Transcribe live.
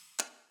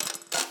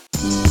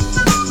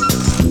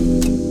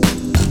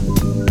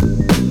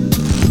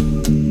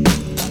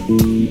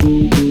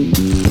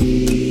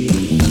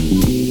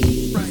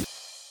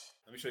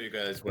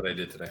what I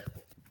did today,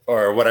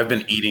 or what I've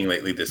been eating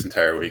lately this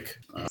entire week.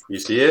 You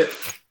see it?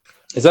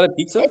 Is that a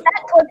pizza? Is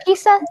that a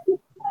pizza?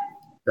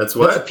 That's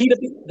what? That's a pita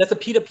pizza. That's a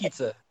pita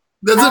pizza.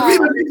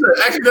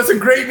 Actually, that's a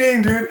great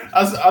name, dude.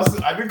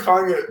 I've been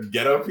calling it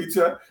ghetto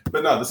pizza,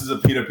 but no, this is a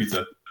pita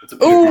pizza.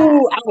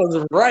 Ooh, I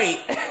was right.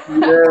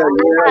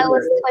 That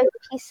was toy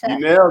pizza. You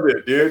nailed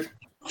it, dude.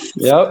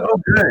 Yep.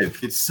 So good.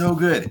 It's so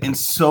good and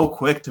so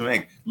quick to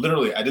make.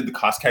 Literally, I did the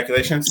cost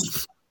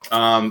calculations.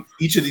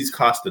 Each of these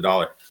cost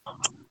 $1.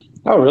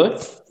 Oh,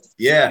 really?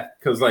 Yeah,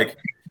 because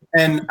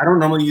and I don't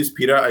normally use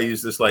pita. I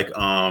use this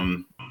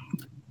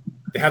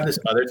they have this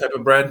other type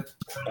of bread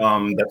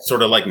that's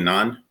sort of like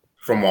naan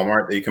from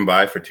Walmart that you can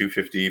buy for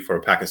 $2.50 for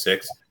a pack of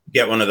 6.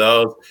 Get one of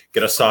those.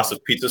 Get a sauce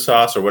of pizza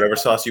sauce or whatever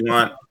sauce you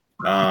want,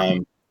 a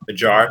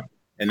jar,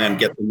 and then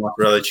get the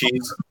mozzarella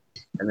cheese,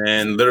 and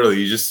then literally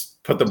you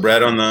just put the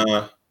bread on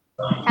the.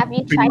 Have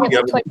you tried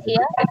it with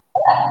tortilla?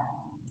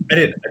 I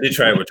did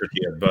try it with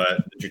tortilla,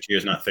 but the tortilla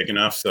is not thick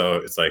enough, so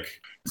it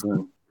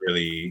doesn't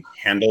really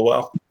handle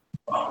well.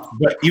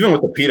 But even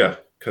with the pita,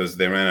 because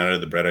they ran out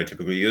of the bread I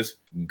typically use,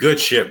 good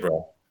shit,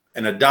 bro.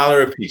 And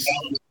 $1 a piece.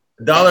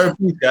 $1 a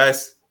piece,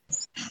 guys.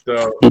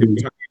 So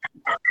is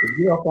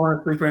you all falling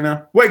asleep right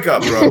now? Wake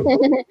up, bro.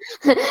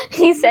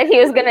 He said he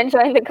was gonna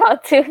join the call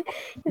too.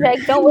 He's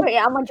like, "Don't worry,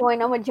 I'm gonna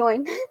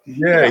join."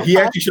 Yeah, he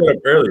actually showed up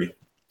early. Do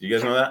you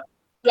guys know that?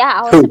 Yeah,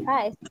 I was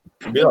surprised.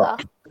 Bill.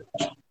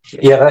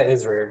 Yeah, that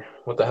is rare.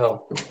 What the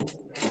hell?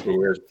 Super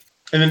weird.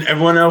 And then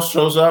everyone else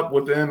shows up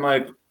within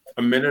like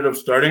a minute of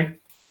starting.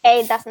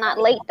 Hey, that's not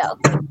late though.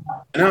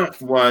 No,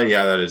 well,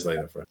 yeah, that is late.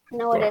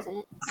 No, it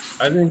isn't.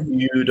 I think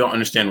you don't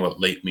understand what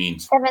late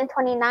means.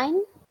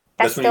 7:29.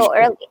 That's when you still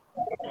early.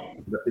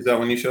 Is that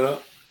when you showed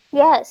up?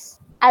 Yes,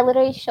 I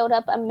literally showed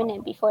up a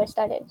minute before it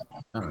started.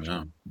 Oh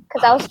no.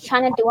 Because I was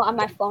trying to do it on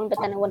my phone, but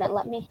then it wouldn't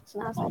let me. So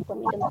now I was like, let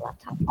me do my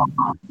laptop.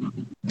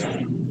 I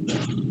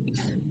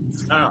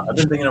don't know. I've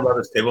been thinking about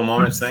this table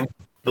moments thing.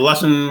 The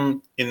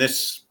lesson in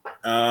this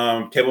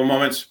table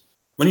moments,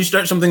 when you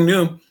start something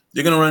new,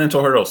 you're going to run into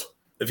hurdles.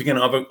 If you can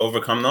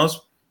overcome those,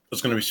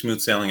 it's going to be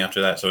smooth sailing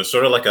after that. So it's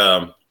sort of like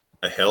a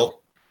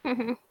hill,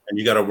 and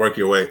you got to work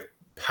your way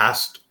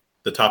past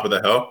the top of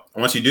the hill.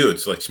 And once you do,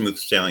 it's like smooth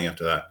sailing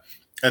after that.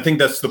 I think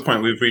that's the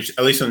point we've reached,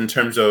 at least in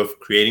terms of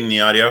creating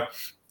the audio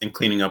and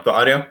cleaning up the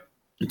audio.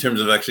 In terms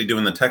of actually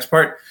doing the text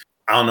part,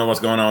 I don't know what's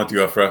going on with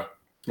you, Afra.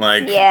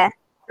 Yeah.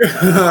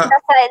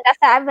 That's why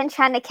I've been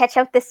trying to catch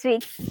up this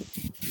week.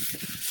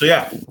 So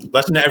yeah,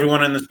 lesson to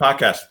everyone in this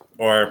podcast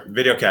or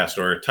videocast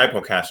or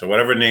typocast or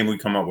whatever name we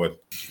come up with.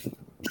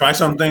 Try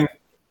something.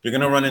 You're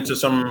going to run into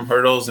some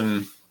hurdles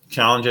and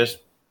challenges.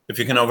 If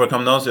you can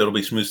overcome those, it'll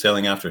be smooth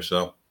sailing after.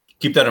 So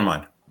keep that in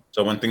mind.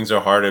 So when things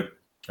are hard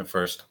at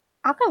first.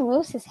 Alchem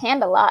moves his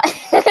hand a lot.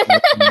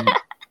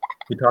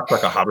 He talks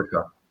like a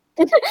habesha.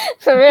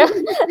 For real.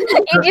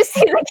 You just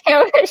see the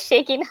camera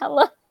shaking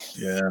hella.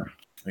 Yeah.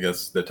 I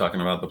guess they're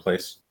talking about the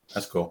place.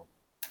 That's cool.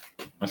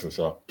 That's what's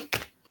up.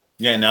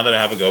 Yeah, now that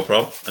I have a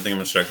GoPro, I think I'm going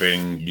to start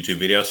creating YouTube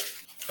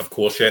videos of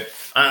cool shit.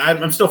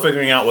 I'm still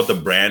figuring out what the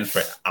brand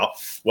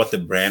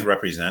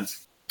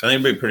represents. I think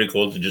it'd be pretty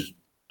cool to just,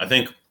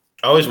 I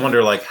always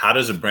wonder, like, how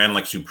does a brand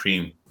like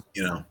Supreme,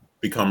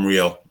 become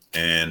real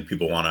and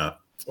people want to,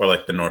 or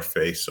like the North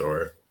Face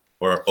or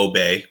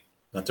Obey.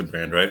 That's a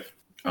brand, right?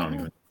 I don't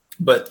even.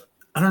 But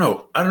I don't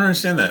know. I don't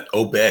understand that.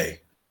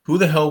 Obey. Who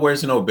the hell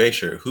wears an Obey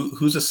shirt?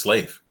 Who's a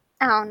slave?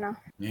 I don't know.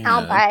 Yeah. I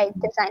don't buy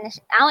designer.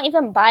 I don't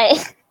even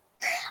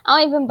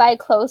buy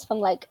clothes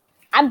from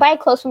I buy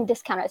clothes from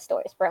discounted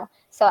stores, bro.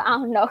 So I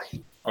don't know.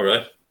 Oh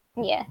really?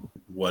 Yeah.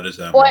 What is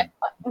that? Or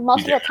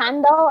most of the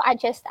time though, I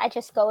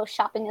just go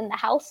shopping in the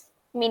house,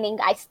 meaning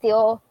I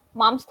steal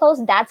mom's clothes,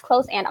 dad's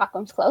clothes, and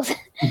Akram's clothes.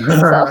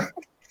 So.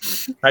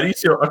 How do you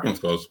steal Akram's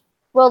clothes?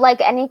 Well,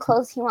 like any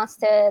clothes he wants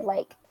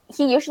to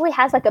he usually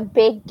has like a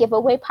big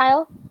giveaway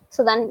pile.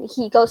 So then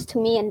he goes to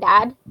me and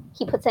dad.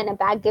 He puts it in a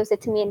bag, gives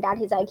it to me and dad.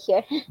 He's like,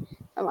 here.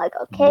 I'm like,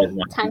 okay,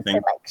 time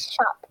to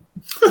shop.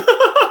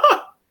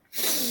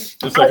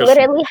 I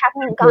literally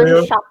haven't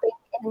gone shopping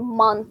in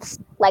months.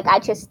 Like I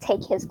just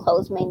take his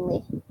clothes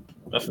mainly.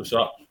 That's what's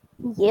up.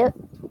 Yep.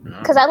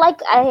 Because I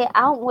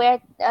don't wear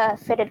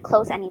fitted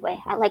clothes anyway.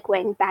 I like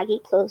wearing baggy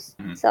clothes.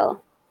 Mm-hmm.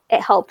 So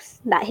it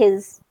helps that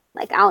his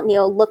I don't need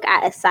to look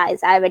at a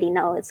size. I already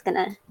know it's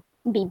gonna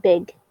be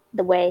big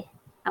the way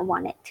I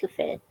want it to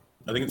fit.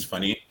 I think it's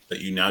funny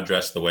that you now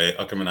dress the way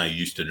Akram and I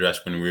used to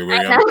dress when we were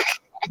young.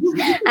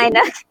 I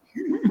know.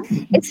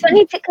 It's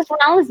funny because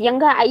when I was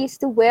younger, I used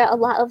to wear a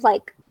lot of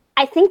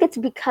I think it's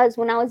because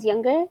when I was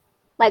younger,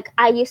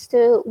 I used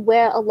to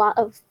wear a lot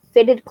of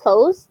fitted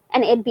clothes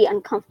and it'd be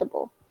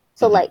uncomfortable.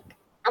 So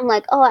I'm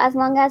like, oh, as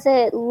long as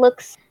it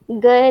looks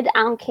good,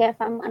 I don't care if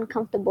I'm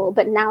uncomfortable.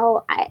 But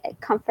now I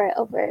comfort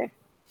over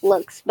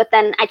looks. But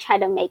then I try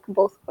to make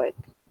both work.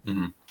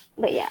 Mm-hmm.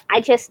 But yeah,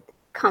 I just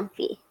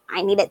comfy.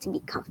 I need it to be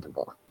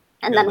comfortable.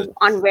 And then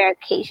on rare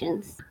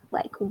occasions,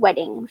 like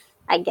weddings,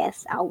 I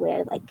guess I'll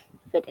wear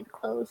fitted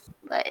clothes.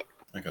 But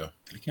I go,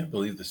 I can't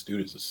believe this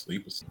dude is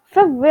asleep.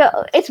 For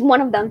real, it's one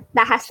of them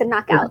that has to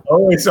knock out.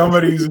 Always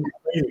somebody's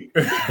asleep.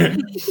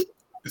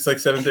 It's like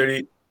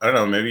 7:30. I don't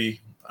know.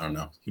 Maybe I don't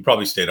know. He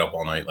probably stayed up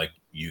all night like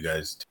you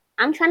guys.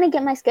 I'm trying to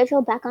get my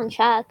schedule back on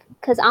track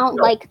because I don't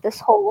like this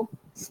whole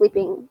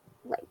sleeping.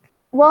 Like,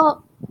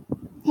 well,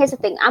 here's the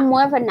thing. I'm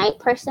more of a night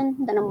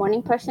person than a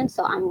morning person,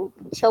 so I'm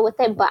chill with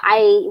it. But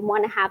I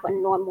want to have a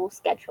normal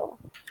schedule,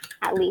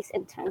 at least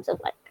in terms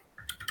of like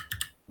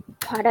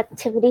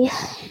productivity.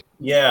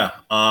 Yeah.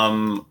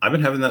 I've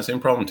been having that same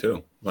problem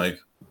too. Like,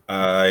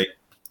 I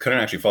couldn't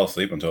actually fall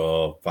asleep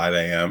until 5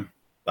 a.m.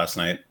 last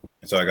night.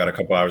 And so I got a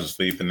couple hours of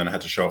sleep, and then I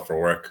had to show up for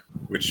work,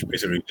 which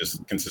basically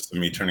just consists of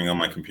me turning on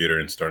my computer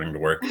and starting to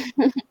work.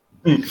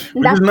 Which is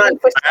nice.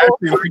 I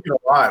actually like it a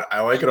lot.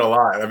 I like it a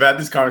lot. I've had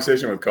this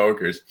conversation with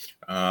coworkers.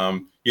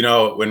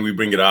 When we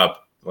bring it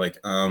up, like,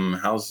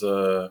 how's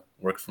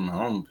work from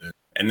home?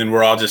 And then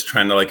we're all just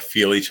trying to like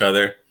feel each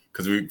other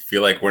because we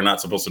feel like we're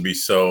not supposed to be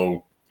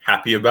so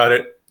happy about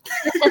it.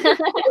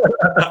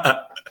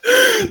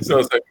 So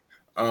it's like,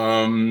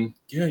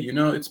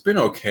 it's been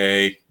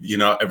okay.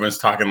 Everyone's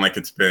talking like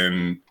it's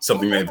been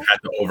something they've had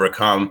to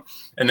overcome.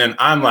 And then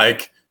I'm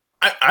like,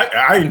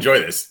 I enjoy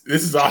this.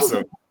 This is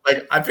awesome.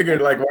 Like, I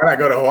figured, like, why not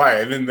go to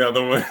Hawaii? And then the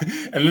other one,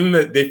 and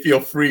then they feel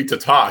free to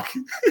talk.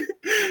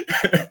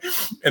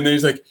 And then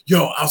he's like,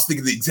 yo, I was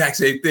thinking the exact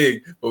same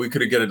thing, but we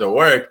couldn't get it to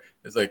work.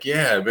 It's like,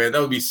 yeah, man,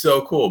 that would be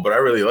so cool. But I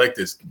really like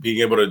this,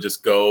 being able to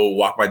just go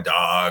walk my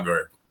dog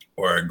or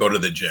go to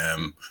the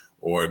gym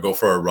or go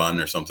for a run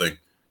or something.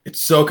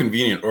 It's so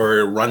convenient,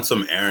 or run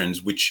some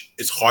errands, which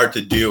is hard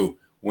to do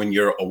when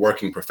you're a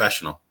working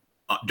professional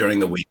during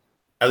the week.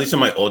 At least in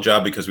my old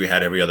job, because we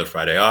had every other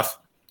Friday off,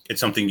 it's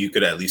something you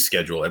could at least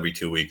schedule every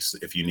 2 weeks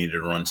if you needed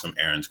to run some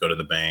errands, go to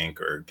the bank,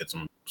 or get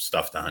some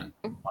stuff done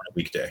on a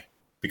weekday.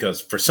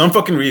 Because for some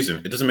fucking reason,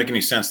 it doesn't make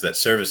any sense that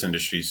service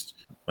industries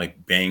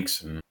like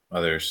banks and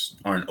others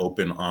aren't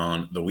open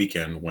on the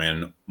weekend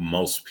when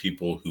most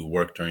people who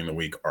work during the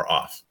week are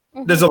off.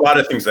 There's a lot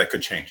of things that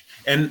could change.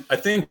 And I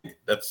think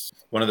that's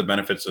one of the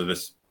benefits of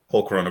this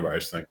whole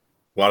coronavirus thing.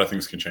 A lot of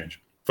things can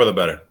change for the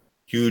better.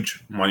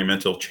 Huge,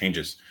 monumental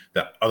changes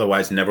that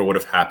otherwise never would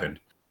have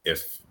happened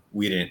if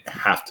we didn't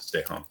have to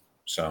stay home.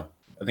 So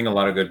I think a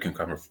lot of good can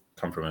come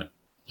from it.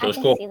 So it's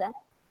cool. See that.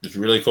 It's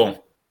really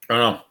cool. I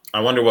don't know.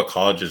 I wonder what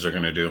colleges are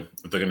going to do.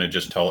 If they're going to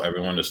just tell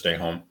everyone to stay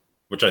home,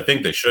 which I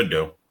think they should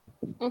do.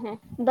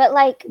 But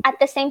like at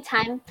the same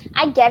time,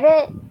 I get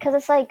it because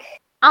it's like,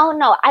 I don't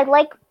know. I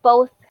like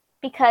both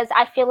because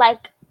I feel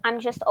like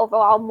I'm just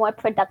overall more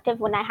productive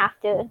when I have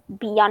to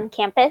be on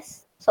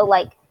campus. So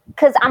like,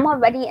 because I'm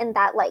already in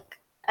that like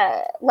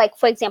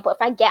for example, if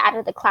I get out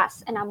of the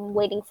class and I'm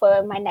waiting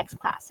for my next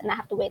class and I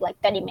have to wait like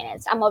 30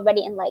 minutes, I'm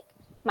already in like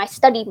my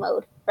study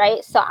mode,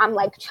 right? So I'm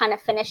like trying to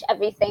finish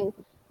everything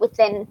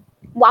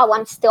while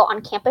I'm still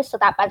on campus so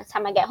that by the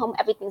time I get home,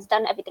 everything's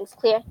done, everything's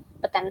clear.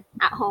 But then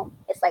at home,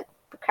 it's like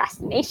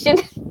procrastination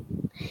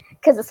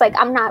because it's like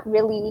I'm not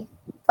really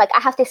like I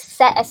have to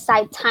set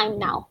aside time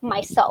now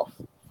myself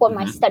for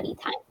my study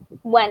time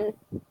when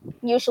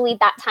usually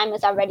that time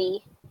is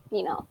already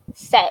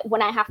set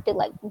when I have to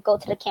like go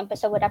to the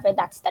campus or whatever,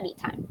 that's study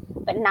time.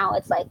 But now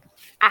it's like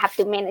I have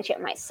to manage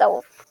it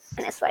myself,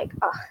 and it's like,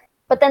 oh.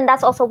 But then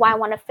that's also why I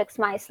want to fix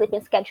my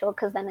sleeping schedule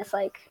because then it's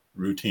like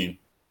routine.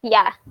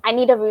 Yeah, I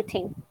need a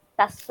routine.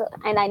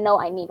 And I know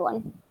I need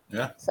one.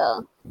 Yeah.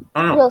 So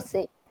we'll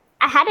see.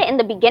 I had it in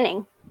the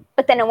beginning,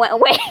 but then it went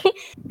away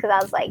because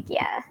I was like,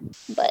 yeah.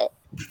 But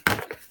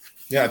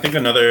yeah, I think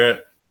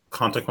another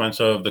consequence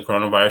of the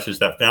coronavirus is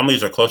that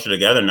families are closer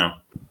together now,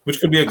 which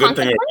could be a good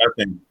thing or a bad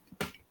thing.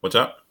 What's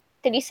up?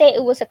 Did you say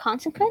it was a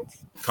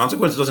consequence?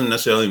 Consequence doesn't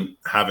necessarily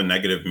have a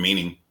negative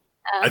meaning.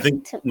 I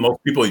think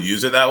most people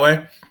use it that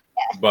way,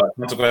 but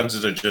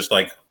consequences are just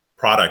like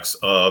products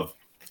of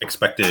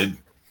expected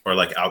or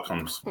like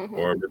outcomes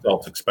or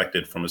results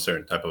expected from a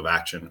certain type of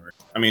action.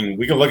 I mean,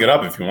 we can look it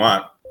up if you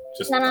want.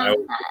 Just I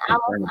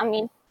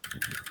mean,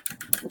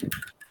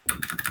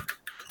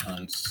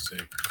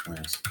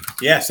 consequence.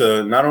 Yeah.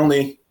 So not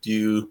only do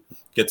you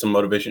get some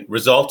motivation,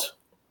 result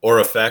or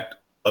effect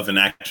of an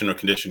action or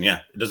condition. Yeah,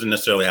 it doesn't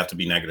necessarily have to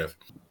be negative.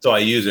 So I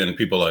use it, and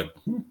people are like,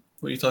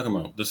 "What are you talking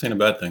about? This ain't a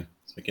bad thing."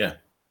 It's like, yeah,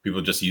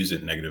 people just use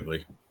it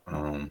negatively.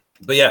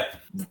 But yeah,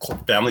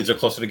 families are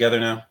closer together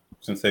now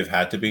since they've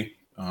had to be.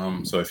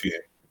 So if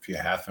you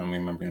have family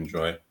member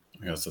enjoy,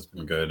 I guess that's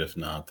been good. If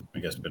not, I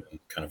guess it's been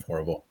kind of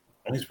horrible.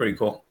 I think it's pretty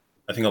cool.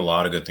 I think a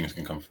lot of good things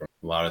can come from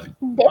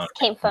this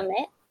came from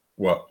it.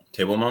 What,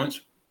 table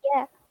moments?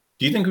 Yeah.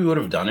 Do you think we would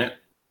have done it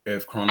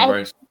if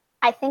coronavirus?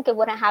 I think it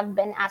wouldn't have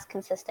been as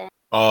consistent.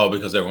 Oh,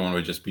 because everyone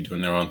would just be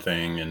doing their own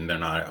thing and they're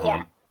not at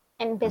home.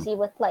 And busy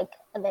with like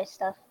other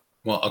stuff.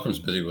 Well, Akram's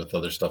busy with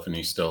other stuff and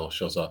he still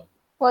shows up.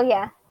 Well,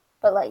 yeah,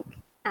 but like,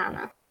 I don't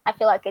know. I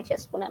feel like it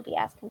just wouldn't be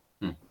as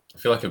consistent. I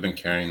feel like I've been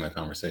carrying the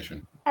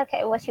conversation.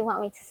 Okay, what you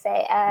want me to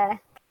say? I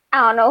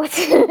don't know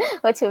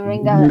what to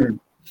bring up.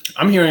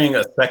 I'm hearing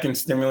a second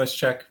stimulus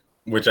check,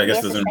 which I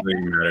guess doesn't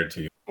really matter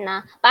to you.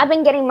 Nah, but I've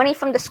been getting money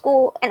from the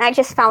school and I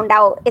just found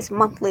out it's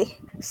monthly.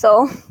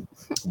 So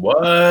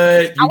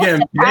What? You was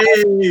getting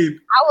surprised. paid?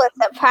 I was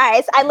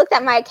surprised. I looked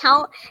at my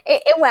account.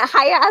 It went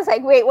higher. I was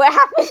like, wait, what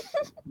happened?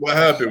 What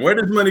happened? Where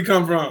does money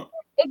come from?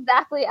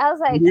 Exactly. I was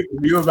like,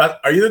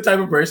 Are you the type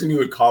of person who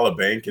would call a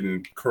bank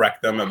and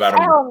correct them about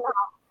a hell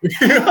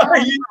no. Are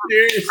you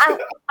serious? I'm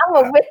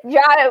gonna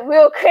withdraw it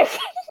real quick.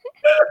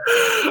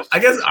 I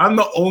guess I'm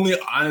the only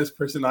honest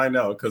person I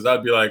know because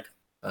I'd be like,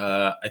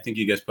 I think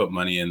you guys put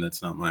money in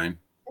that's not mine.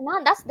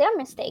 No, that's their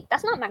mistake.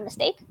 That's not my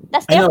mistake.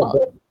 That's their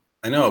fault.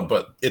 I know,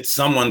 but it's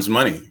someone's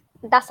money.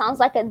 That sounds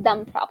like a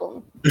dumb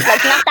problem.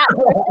 Like not that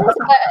person's,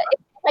 but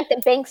it's like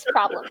the bank's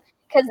problem.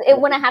 Because it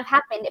wouldn't have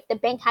happened if the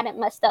bank hadn't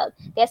messed up.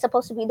 They're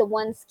supposed to be the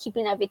ones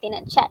keeping everything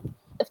in check.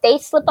 If they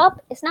slip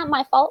up, it's not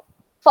my fault.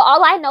 For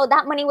all I know,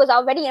 that money was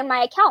already in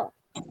my account.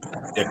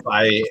 If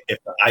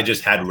I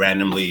just had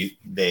randomly,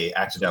 they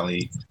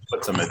accidentally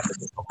put some money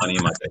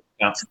in my bank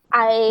account.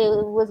 I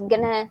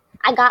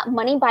got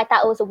money, but I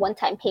thought it was a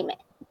one-time payment.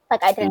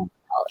 Like I didn't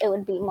know it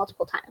would be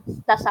multiple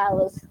times. That's why I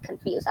was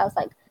confused. I was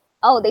like,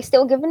 oh, they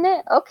still giving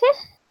it? Okay.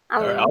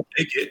 I'll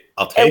take it.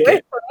 I'll take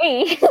it. For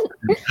me.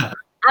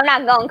 I'm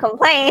not going to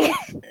complain.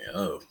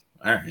 Oh,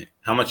 all right.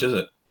 How much is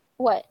it?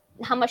 What?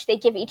 How much they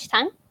give each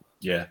time?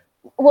 Yeah.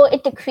 Well,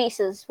 it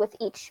decreases with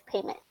each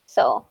payment.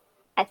 So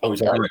I think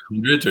like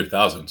hundreds or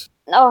thousands?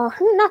 No,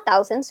 not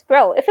thousands.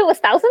 Bro, if it was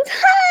thousands,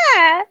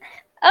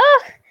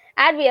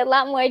 I'd be a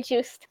lot more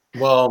juiced.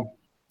 Well,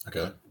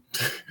 okay.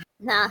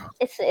 Nah,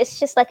 it's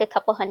just like a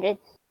couple hundred.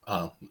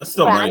 Oh, that's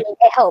still money. money. I mean,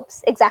 it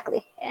helps,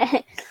 exactly.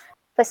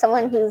 For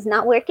someone who's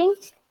not working,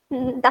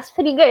 that's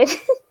pretty good.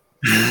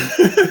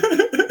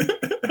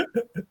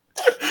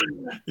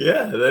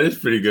 Yeah, that is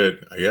pretty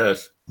good, I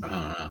guess.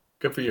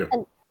 Good for you.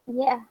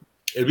 Yeah.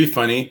 It'd be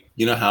funny.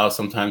 You know how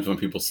sometimes when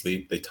people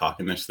sleep, they talk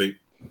in their sleep?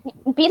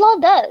 Bilal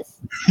does.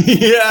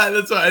 Yeah,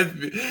 that's why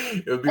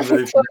it would be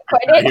really fun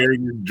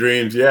hearing his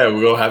dreams. Yeah,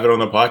 we'll have it on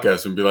the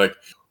podcast and be like,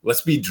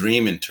 let's be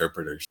dream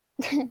interpreters.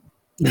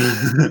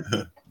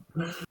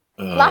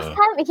 Last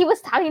time he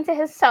was talking to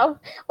himself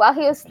while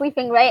he was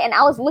sleeping, right? And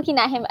I was looking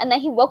at him, and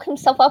then he woke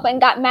himself up and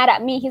got mad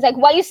at me. He's like,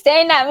 "Why are you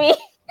staring at me?"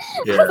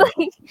 Yeah. I was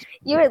like,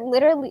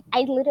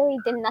 I literally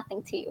did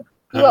nothing to you.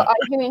 You were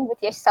arguing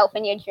with yourself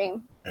in your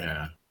dream.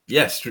 Yeah.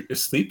 Yes,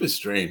 sleep is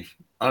strange.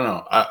 I don't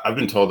know. I've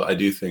been told I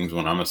do things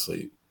when I'm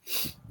asleep.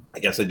 I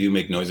guess I do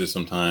make noises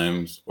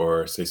sometimes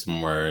or say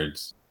some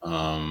words.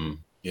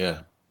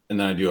 Yeah. And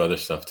then I do other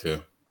stuff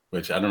too,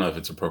 which I don't know if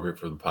it's appropriate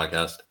for the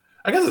podcast.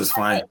 I guess it's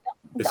fine.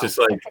 It's just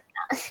like,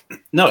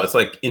 no, it's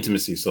like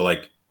intimacy. So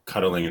like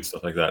cuddling and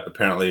stuff like that.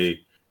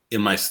 Apparently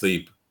in my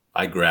sleep,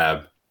 I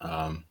grab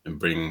and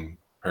bring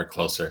her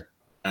closer.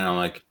 And I'm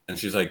like, and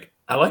she's like,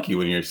 I like you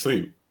when you're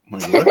asleep. I'm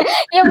like, what?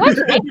 You're much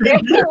nicer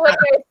when you're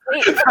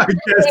asleep.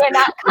 You're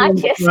not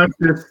conscious.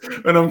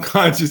 When I'm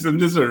conscious, I'm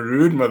just a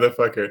rude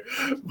motherfucker.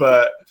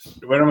 But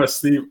when I'm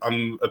asleep,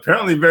 I'm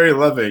apparently very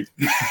loving.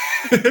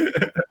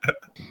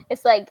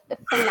 It's like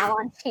from now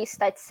on, she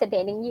starts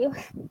sedating you.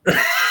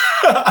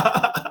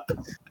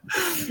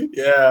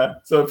 Yeah.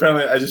 So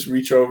apparently, I just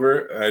reach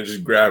over and I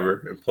just grab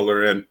her and pull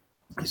her in.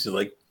 And she's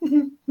like,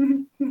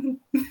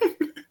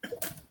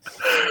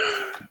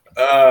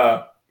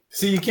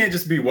 see, you can't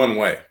just be one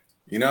way.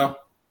 You know,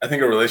 I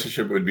think a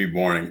relationship would be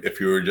boring if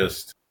you were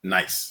just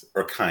nice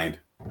or kind.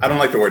 I don't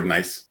like the word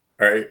nice.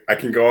 All right. I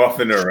can go off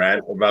in a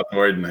rant about the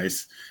word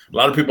nice. A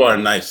lot of people are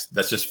nice.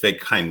 That's just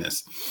fake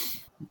kindness.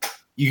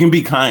 You can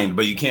be kind,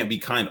 but you can't be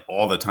kind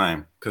all the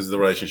time because the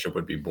relationship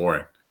would be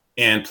boring.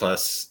 And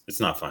plus, it's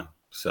not fun.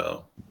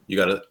 So you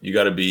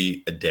gotta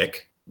be a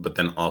dick, but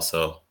then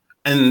also,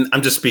 and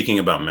I'm just speaking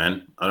about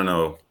men. I don't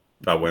know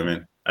about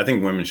women. I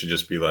think women should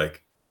just be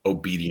like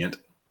obedient.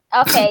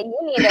 Okay, you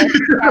need to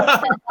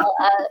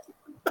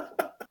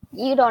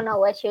you don't know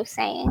what you're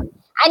saying.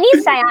 I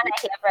need Sayana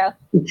here, bro.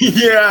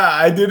 Yeah,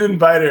 I did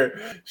invite her.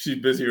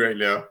 She's busy right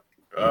now.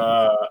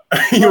 Why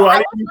did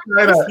you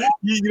try to?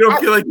 You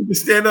don't feel like you can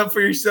stand up for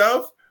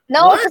yourself?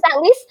 No, because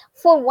at least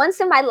for once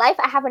in my life,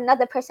 I have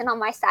another person on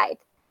my side.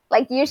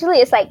 Like usually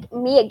it's like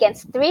me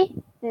against 3.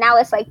 Now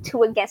it's like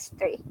 2 against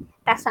 3.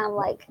 That's how I'm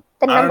like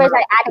the numbers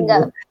are adding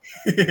up.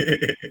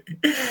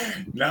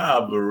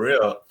 Nah,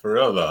 but for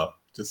real though.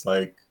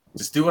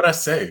 Just do what I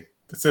say.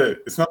 That's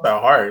it. It's not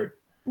that hard.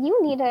 You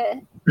need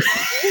to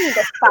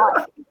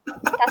stop.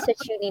 That's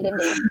what you need to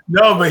do.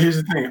 No, but here's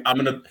the thing.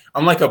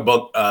 I'm like a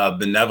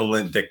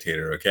benevolent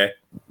dictator, okay?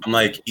 I'm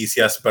like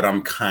ECS, but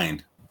I'm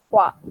kind.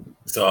 What?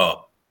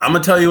 So I'm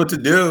gonna tell you what to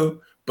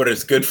do, but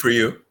it's good for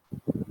you.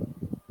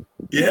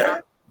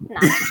 Yeah. No.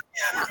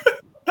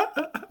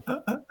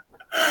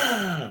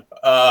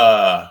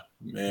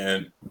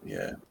 Man.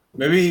 Yeah.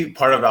 Maybe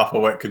part of Alpha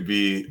What could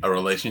be a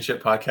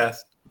relationship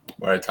podcast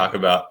where I talk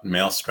about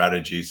male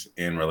strategies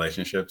in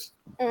relationships.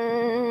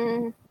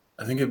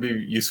 I think it'd be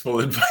useful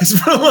advice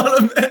for a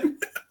lot of men.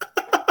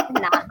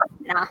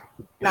 Nah.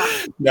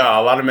 No,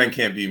 a lot of men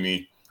can't be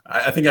me.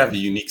 I think I have a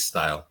unique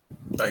style.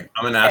 Like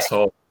I'm an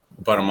asshole,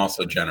 but I'm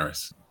also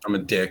generous. I'm a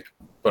dick,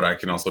 but I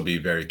can also be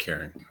very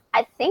caring.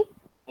 I think,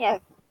 yeah,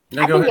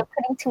 Yeah, I go think ahead.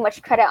 you're putting too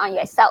much credit on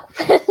yourself.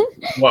 Well,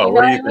 You know what do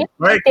what you I mean? think?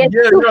 Right? There's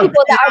Yeah, two no,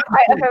 people that are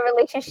part of a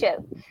relationship.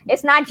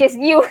 It's not just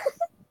you.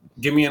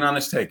 give me an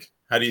honest take.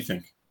 How do you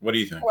think? What do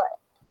you think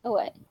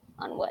What?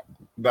 On what?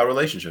 about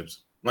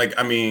relationships? Like,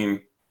 I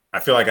mean, I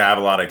feel like I have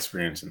a lot of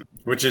experience in it,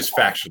 which is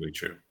factually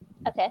true.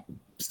 Okay.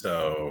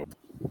 So,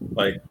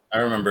 like, I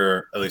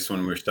remember at least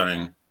when we were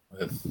studying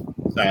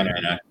with Diana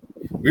and I,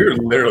 we were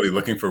literally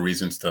looking for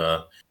reasons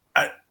to.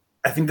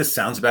 I think this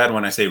sounds bad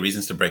when I say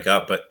reasons to break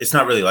up, but it's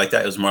not really like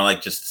that. It was more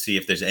like just to see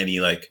if there's any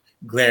like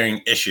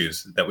glaring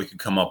issues that we could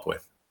come up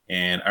with.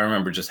 And I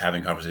remember just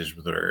having conversations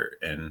with her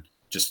and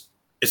just,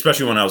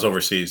 especially when I was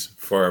overseas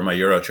for my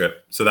Euro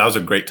trip. So that was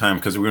a great time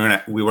because we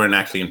weren't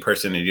actually in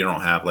person, and you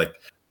don't have like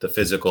the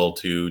physical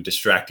to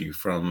distract you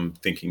from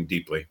thinking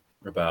deeply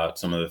about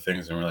some of the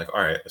things. And we're like,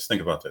 all right, let's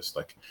think about this.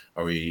 Like,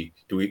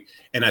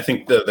 and I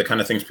think the kind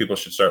of things people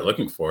should start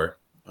looking for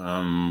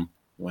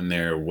when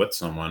they're with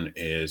someone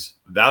is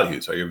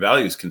values. Are your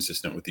values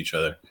consistent with each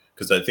other?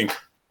 Because I think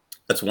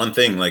that's one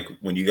thing, like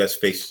when you guys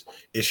face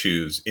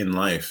issues in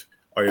life,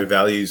 are your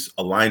values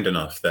aligned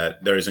enough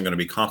that there isn't going to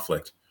be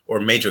conflict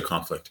or major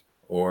conflict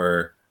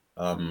or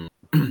that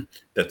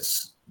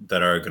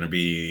are going to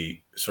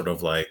be sort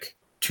of like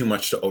too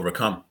much to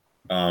overcome?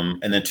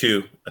 And then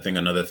two, I think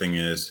another thing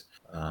is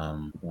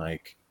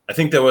like, I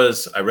think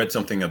I read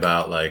something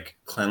about like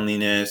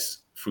cleanliness,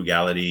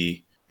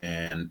 frugality,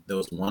 and there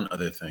was one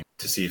other thing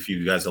to see if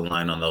you guys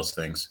align on those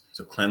things.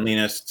 So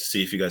cleanliness, to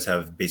see if you guys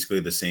have basically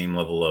the same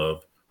level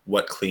of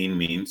what clean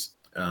means,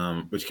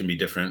 which can be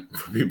different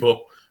for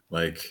people.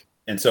 Like,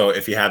 and so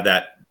if you have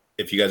that,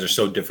 if you guys are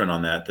so different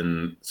on that,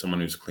 then someone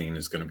who's clean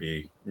is going to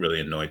be really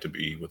annoyed to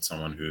be with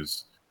someone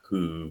who's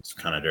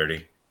kind of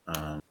dirty.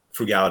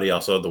 Frugality,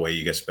 also the way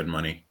you guys spend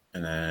money.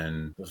 And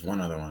then there's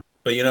one other one.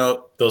 But you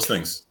know, those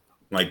things,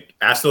 like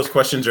ask those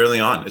questions early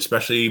on,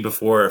 especially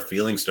before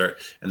feelings start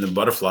and the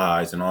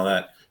butterflies and all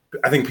that.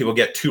 I think people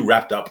get too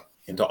wrapped up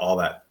into all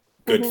that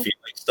good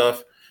feeling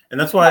stuff. And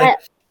that's why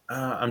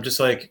I'm just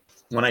like,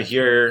 when I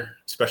hear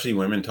especially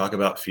women talk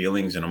about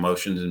feelings and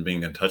emotions and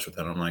being in touch with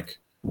them, I'm like,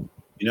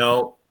 you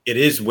know, it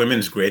is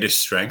women's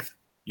greatest strength,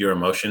 your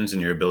emotions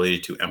and your ability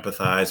to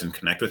empathize and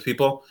connect with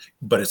people,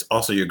 but it's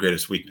also your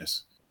greatest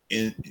weakness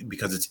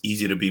because it's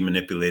easy to be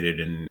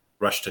manipulated and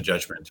rush to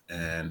judgment.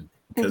 And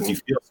because you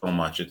feel so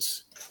much,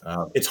 it's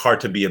hard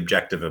to be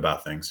objective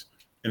about things.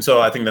 And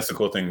so I think that's the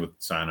cool thing with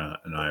Sana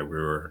and I. We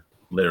were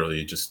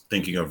literally just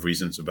thinking of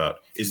reasons about,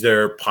 is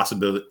there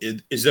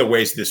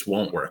ways this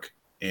won't work?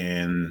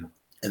 And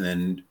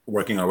then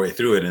working our way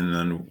through it. And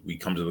then we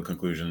come to the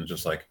conclusion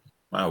just like,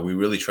 wow, we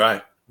really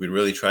try. We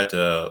really try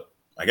to,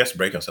 I guess,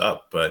 break us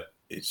up. But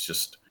it's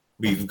just,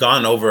 we've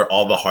gone over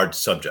all the hard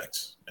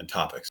subjects and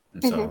topics.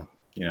 And so,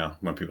 you know,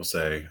 when people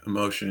say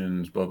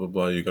emotions, blah, blah,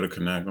 blah, you got to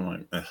connect, I'm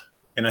like, eh.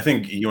 And I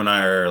think you and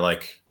I are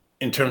like,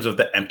 in terms of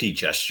the empty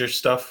gesture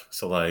stuff,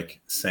 so like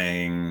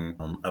saying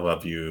I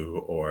love you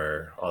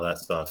or all that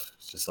stuff,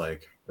 it's just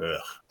like, ugh,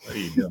 what are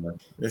you doing?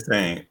 This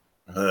ain't,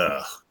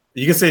 ugh.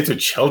 You can say it to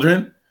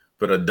children,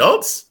 but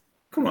adults?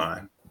 Come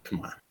on.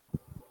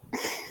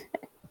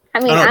 I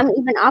mean, I'm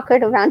even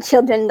awkward around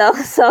children though,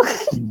 so.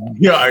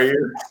 Yeah, are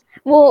you?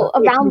 Well,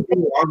 around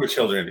wrong with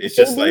children. It's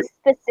just like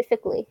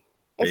specifically.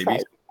 It's babies?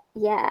 like,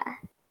 yeah.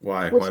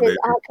 Why? Which Why is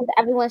because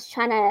everyone's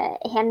trying to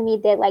hand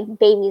me their like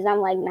babies. I'm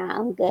like, nah,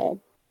 I'm good.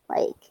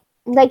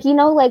 Like you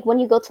know, like when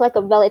you go to like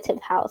a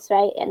relative's house,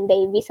 right? And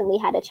they recently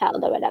had a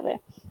child or whatever,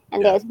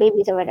 and there's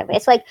babies or whatever.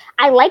 It's like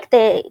I like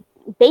the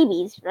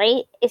babies,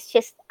 right? It's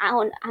just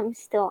I'm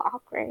still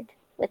awkward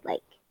with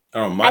like.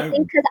 I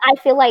think because I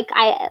feel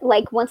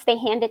like once they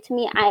hand it to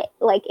me, I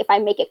like if I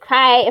make it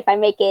cry, if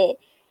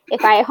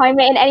I harm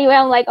it in any way,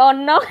 I'm like, oh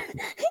no,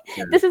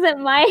 this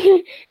isn't my.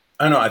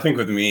 I don't know. I think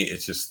with me,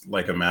 it's just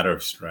like a matter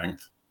of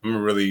strength. I'm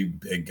a really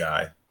big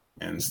guy,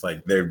 and it's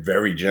like they're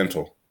very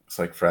gentle. It's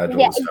like fragile.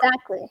 Yeah,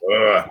 exactly.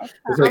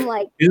 It's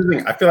like, here's the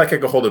thing. I feel like I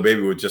could hold a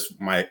baby with just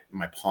my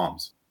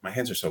palms. My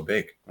hands are so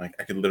big. Like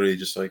I could literally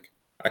just like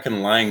I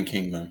can Lion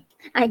King them.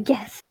 I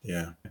guess.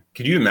 Yeah.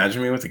 Could you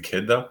imagine me with a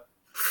kid though?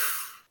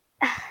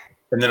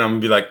 And then I'm gonna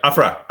be like,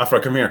 Afra,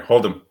 come here,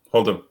 hold him.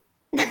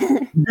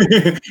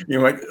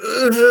 You're like,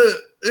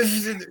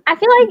 I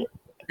feel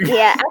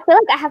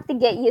like I have to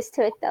get used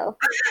to it though.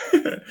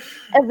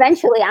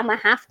 Eventually, I'm gonna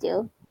have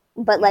to,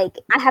 but like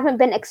I haven't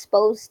been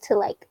exposed to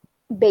like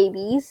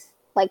babies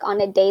like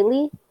on a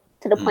daily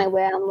to the point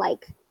where I'm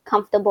like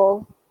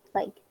comfortable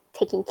like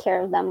taking care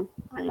of them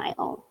on my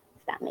own.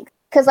 If that makes sense.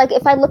 Because like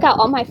if I look at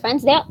all my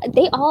friends,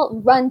 they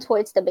all run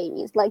towards the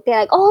babies. Like they're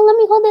like, oh, let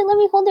me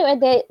hold it, or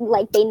they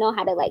like they know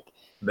how to like.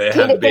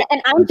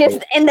 And I'm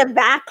just in the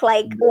back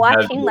like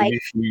watching like.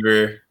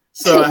 Fever.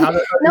 So I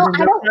don't.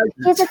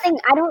 Here's the thing: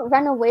 I don't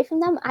run away from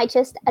them. I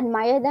just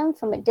admire them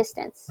from a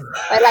distance,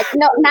 or like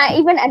no, not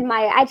even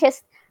admire. I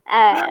just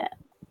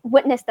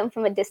witness them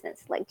from a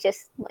distance, like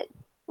just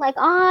like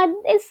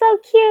oh, it's so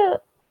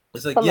cute.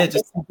 It's like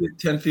just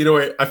 10 feet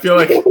away. I feel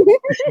like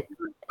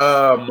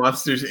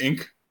Monsters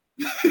Inc.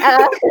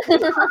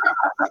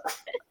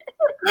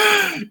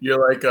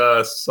 You're like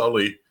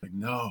Sully. Like,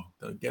 no,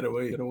 get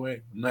away, get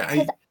away.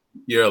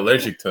 You're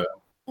allergic to it.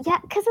 Yeah,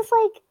 because it's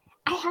like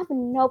I have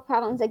no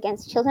problems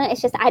against children.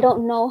 It's just I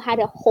don't know how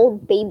to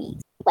hold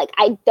babies. Like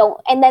I don't.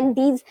 And then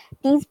these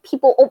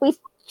people always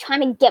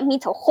trying to get me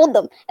to hold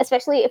them,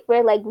 especially if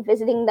we're like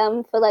visiting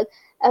them for like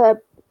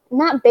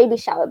not baby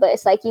shower, but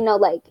it's like, you know,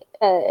 like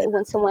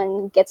when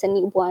someone gets a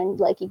newborn,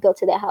 like you go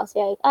to their house,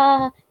 you're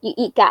like, you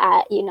eat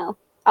gat, you know,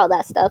 all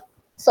that stuff.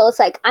 So it's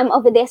like I'm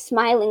over there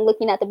smiling,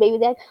 looking at the baby.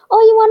 They're like,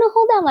 oh, you want to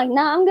hold it? I'm like,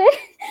 nah, I'm good.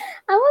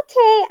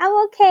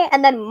 I'm okay.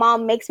 And then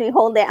mom makes me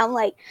hold it. I'm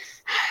like,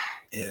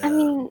 Yeah. I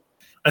mean,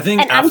 I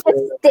think and after I'm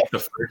just stiff. the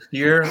first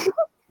year,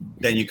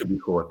 then you could be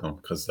cool with them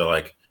because they're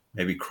like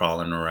maybe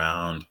crawling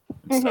around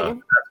and stuff.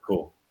 That's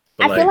cool.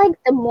 But I feel like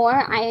the more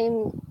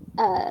I'm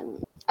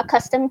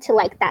accustomed to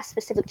like that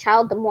specific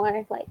child, the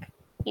more like,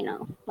 you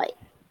know, like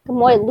the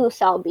more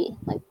loose I'll be.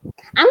 Like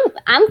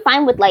I'm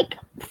fine with like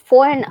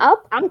 4 and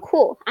up. I'm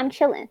cool. I'm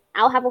chilling.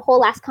 I'll have a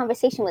whole ass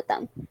conversation with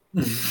them.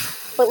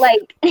 But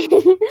like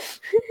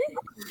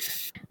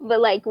but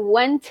like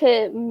 1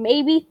 to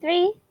maybe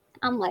 3,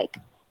 I'm like,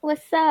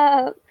 what's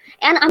up?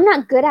 And I'm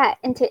not good at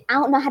I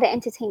don't know how to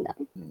entertain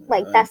them.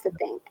 Like that's the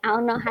thing. I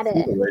don't know how to.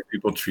 The way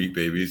people treat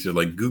babies, you're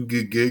like, goo.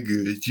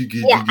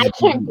 Yeah, I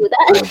can't do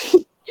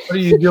that. What are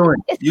you doing?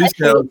 You It's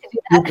sound to do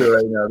that. stupid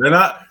right now.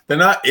 They're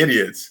not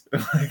idiots.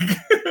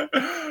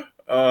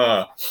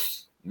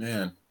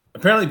 Man.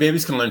 Apparently,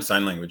 babies can learn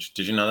sign language.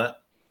 Did you know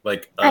that?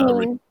 Like, I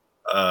mean,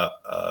 a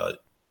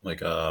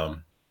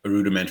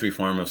rudimentary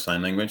form of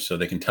sign language, so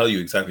they can tell you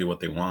exactly what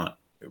they want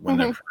when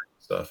they're trying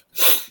stuff.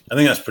 I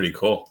think that's pretty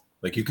cool.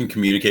 Like, you can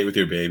communicate with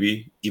your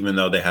baby even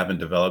though they haven't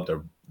developed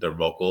their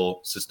vocal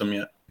system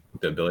yet,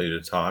 the ability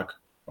to talk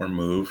or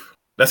move.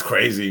 That's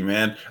crazy,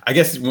 man. I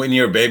guess when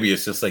you're a baby,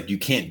 it's just like you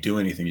can't do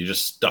anything. You're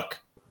just stuck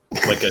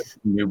like a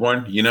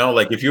newborn, you know?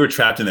 Like if you were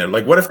trapped in there,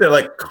 like what if they're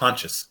like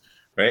conscious,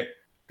 right?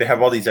 They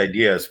have all these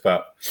ideas,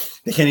 but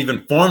they can't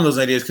even form those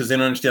ideas because they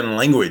don't understand the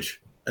language.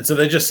 And so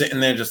they're just sitting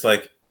there just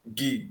like...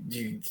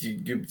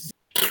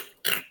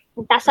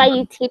 That's how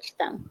you teach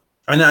them.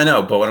 I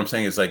know. But what I'm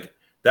saying is like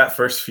that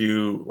first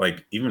few,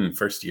 like even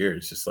first year,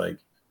 it's just like,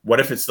 what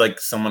if it's like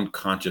someone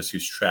conscious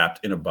who's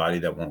trapped in a body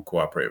that won't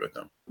cooperate with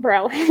them?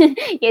 Bro,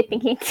 you're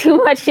thinking too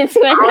much into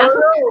it now. I don't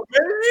know,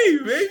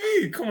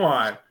 maybe. Come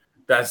on.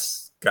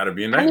 That's got to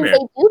be a nightmare. I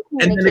mean, they do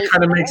and then it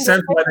kind of communicate. makes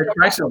sense why they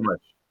cry so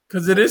much.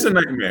 Because it is a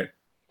nightmare.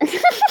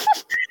 It's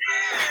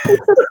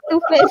so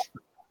stupid.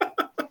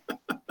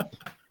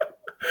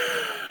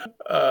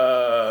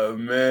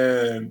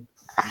 Man.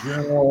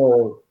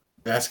 Yo.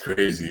 That's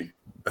crazy.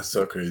 That's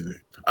so crazy.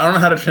 I don't know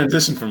how to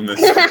transition from this.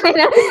 I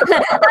know.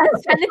 I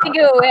was trying to think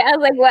of a way. I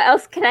was like, what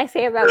else can I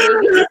say about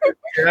babies?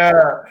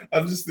 Yeah.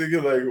 I'm just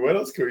thinking like, what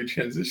else can we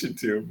transition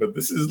to? But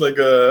this is like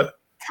a...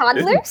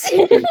 Toddlers?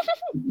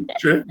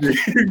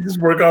 Trippy. Just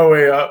work our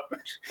way up.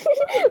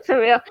 For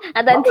real.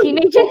 And then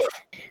teenagers,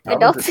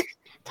 adults.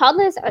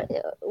 Toddlers are...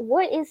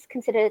 What is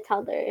considered a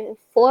toddler?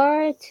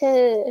 4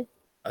 to...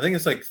 I think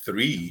it's like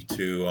 3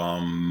 to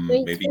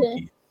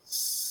maybe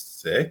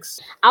 6.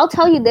 I'll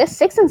tell you this: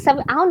 6 and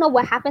 7. I don't know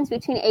what happens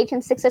between age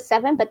and 6 or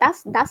 7, but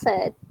that's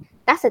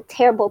a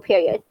terrible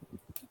period.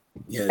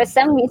 Yeah. For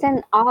some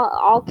reason,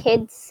 all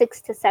kids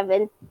 6 to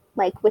 7,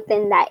 like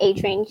within that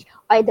age range,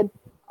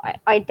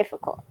 are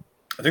difficult.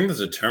 I think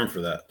there's a term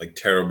for that, like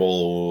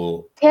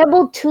terrible.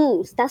 Terrible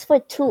 2s. That's for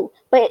 2.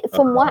 But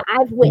from what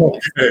I've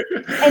witnessed,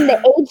 in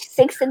the age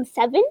 6 and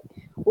 7,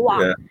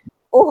 wow, Yeah.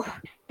 Oh,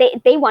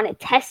 they want to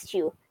test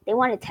you. They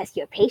want to test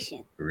your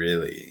patience.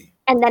 Really?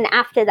 And then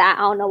after that,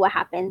 I don't know what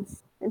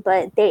happens,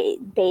 but they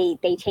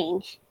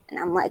change, and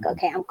I'm like,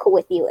 okay, I'm cool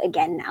with you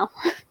again now.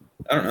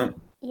 I don't know.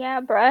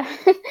 Yeah, bruh.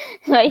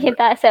 I hit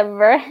that. I said,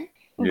 bruh.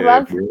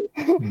 Yeah,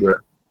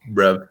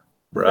 bruv.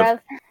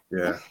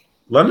 Yeah.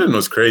 London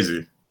was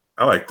crazy.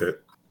 I liked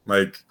it.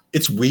 Like,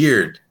 it's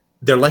weird.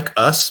 They're like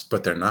us,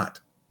 but they're not.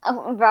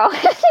 Oh, bro.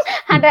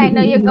 How did I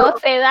know you're going to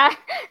say that?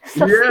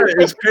 So yeah,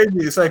 stupid. it's crazy.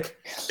 It's like,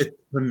 it's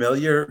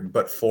familiar,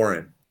 but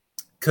foreign.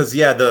 Because,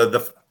 yeah,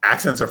 the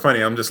accents are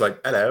funny. I'm just like,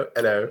 hello.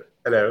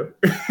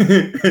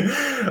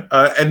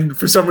 And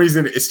for some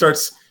reason, it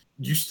starts,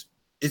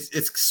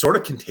 it's sort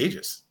of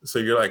contagious. So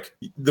you're like,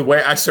 the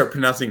way I start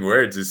pronouncing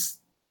words is,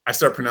 I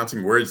start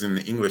pronouncing words in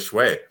the English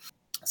way.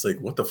 It's like,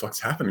 what the fuck's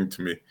happening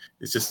to me?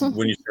 It's just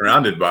when you're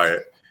surrounded by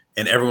it.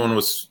 And everyone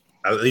was,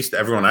 at least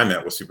everyone I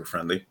met was super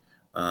friendly.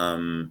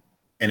 And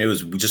it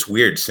was just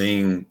weird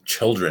seeing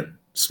children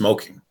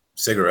smoking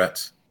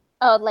cigarettes.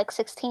 Oh, like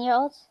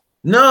 16-year-olds?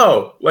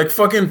 No, like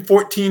fucking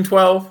 14,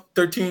 12,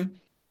 13.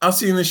 I was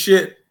seeing this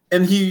shit,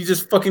 and he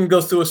just fucking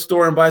goes to a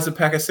store and buys a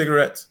pack of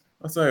cigarettes.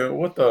 I was like,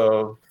 what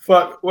the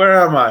fuck?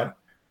 Where am I?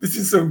 This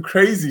is some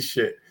crazy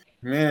shit,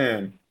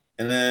 man.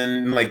 And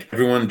then like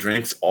everyone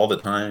drinks all the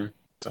time.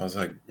 So I was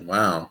like,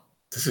 wow,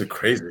 this is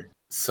crazy.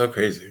 It's so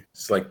crazy.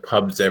 It's like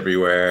pubs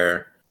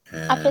everywhere.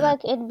 And I feel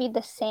like it'd be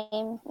the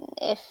same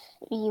if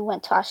you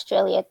went to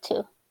Australia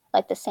too.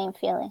 Like the same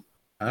feeling.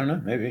 I don't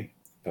know, maybe.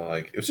 But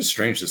like it was just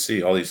strange to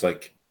see all these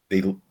like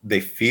they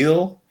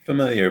feel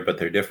familiar, but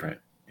they're different.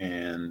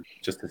 and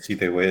just to see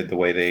the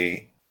way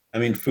they. I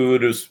mean,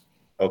 food is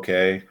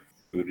okay,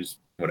 food is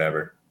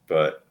whatever,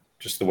 but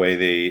just the way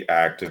they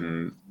act,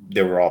 and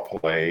they were all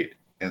polite,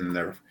 and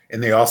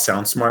they all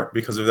sound smart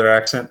because of their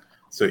accent.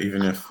 So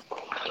even if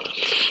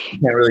you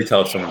can't really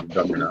tell if someone's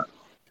dumb or not,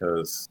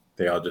 because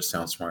they all just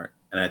sound smart.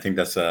 And I think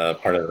that's a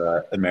part of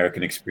the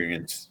American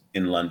experience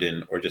in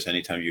London, or just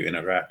anytime you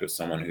interact with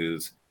someone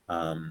who's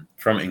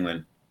from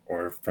England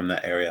or from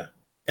that area.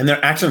 And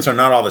their accents are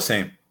not all the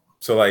same.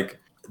 So like,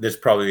 there's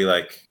probably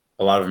like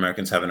a lot of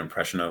Americans have an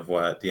impression of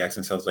what the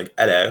accent sounds like.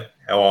 Hello,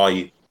 how are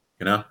you?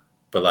 You know,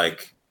 but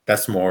like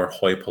that's more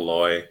hoi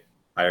polloi,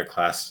 higher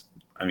class.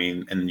 I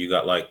mean, and then you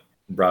got like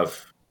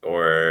bruv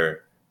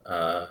or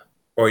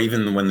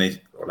even when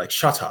they or like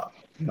shut up.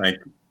 Like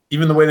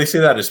even the way they say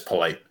that is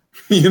polite.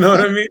 You know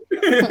what I mean?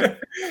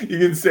 You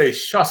can say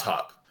shut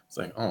up. It's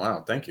like, oh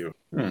wow, thank you.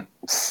 I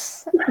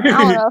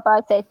don't know if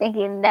I'd say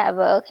thinking that,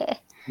 but okay.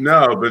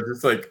 No, but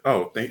it's like,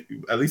 oh, thank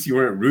you. At least you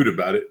weren't rude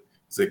about it.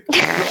 It's like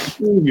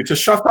you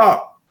just shut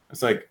up.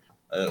 It's like,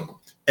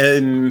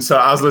 and so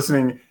I was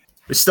listening.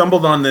 I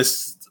stumbled on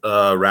this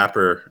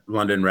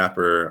London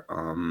rapper,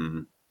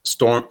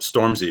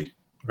 Stormzy,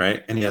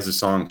 right? And he has a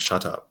song,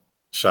 "Shut Up,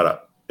 Shut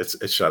Up."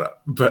 It's shut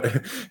up, but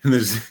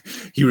and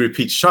he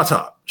repeats, "Shut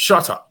up,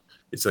 shut up."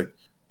 It's like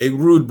a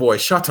rude boy,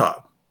 shut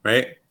up,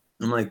 right?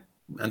 I'm like,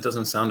 that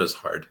doesn't sound as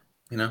hard,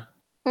 you know?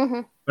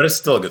 Mm-hmm. But it's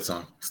still a good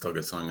song. Still a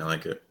good song. I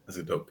like it. It's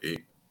a dope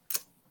beat.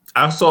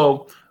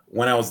 Also,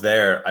 when I was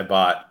there, I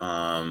bought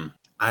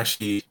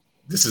actually,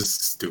 this is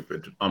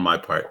stupid on my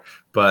part,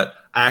 but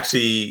I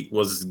actually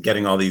was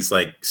getting all these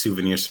like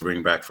souvenirs to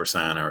bring back for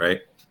Sayana,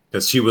 right?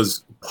 Because she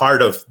was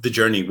part of the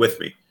journey with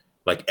me,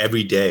 like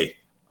every day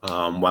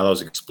while I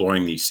was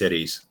exploring these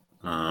cities.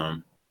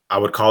 I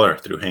would call her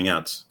through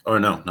Hangouts. Or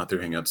no, not through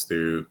Hangouts,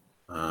 through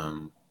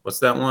what's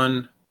that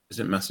one? Is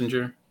it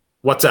Messenger?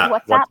 WhatsApp.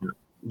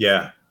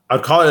 Yeah.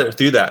 I'd call her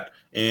through that.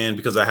 And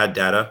because I had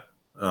data,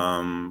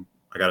 I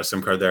got a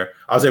SIM card there.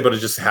 I was able to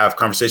just have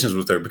conversations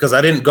with her because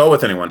I didn't go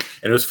with anyone.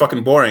 And it was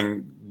fucking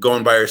boring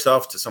going by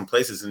yourself to some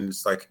places. And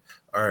it's like,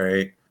 all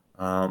right,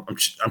 I'm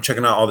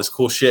checking out all this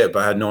cool shit,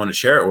 but I had no one to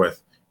share it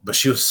with. But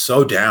she was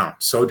so down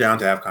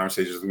to have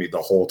conversations with me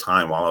the whole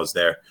time while I was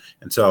there.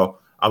 And so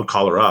I would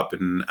call her up.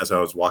 And as I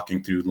was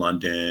walking through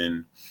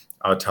London,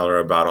 I would tell her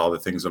about all the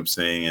things I'm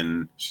seeing.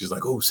 And she's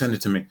like, oh, send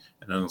it to me.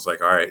 And I was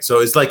like, all right. So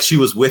it's like she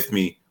was with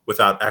me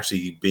without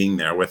actually being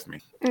there with me.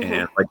 Mm-hmm.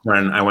 And like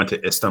when I went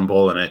to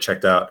Istanbul and I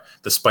checked out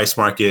the spice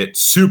market,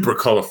 super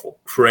colorful,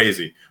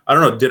 crazy. I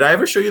don't know. Did I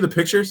ever show you the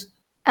pictures?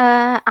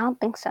 I don't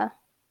think so.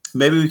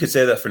 Maybe we could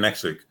say that for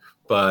next week.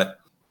 But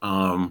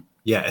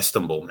yeah,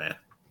 Istanbul, man.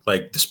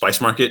 Like the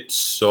spice market,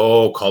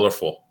 so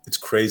colorful. It's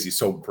crazy,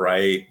 so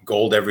bright,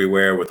 gold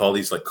everywhere with all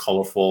these like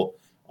colorful,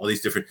 all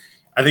these different.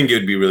 I think it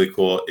would be really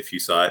cool if you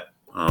saw it.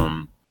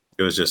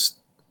 It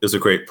was a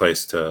great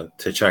place to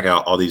check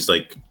out all these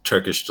like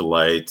Turkish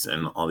delights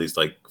and all these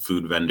like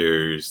food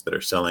vendors that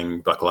are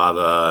selling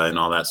baklava and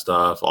all that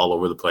stuff all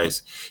over the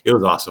place. It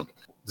was awesome,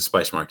 the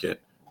spice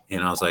market.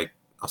 And I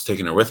was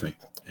taking her with me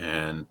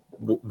and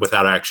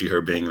without actually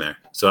her being there.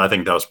 So I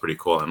think that was pretty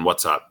cool. And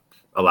WhatsApp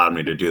allowed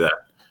me to do that.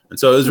 And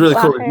so it was really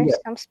cool. You bought her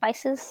some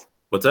spices?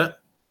 What's that?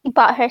 You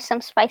bought her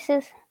some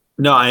spices?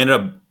 No, I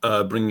ended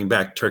up bringing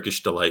back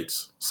Turkish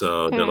delights.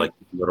 So they're like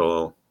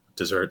little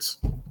desserts.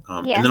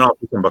 And then also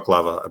some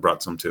baklava. I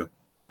brought some too,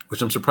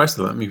 which I'm surprised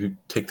they let me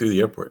take through the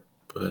airport.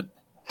 But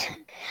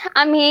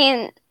I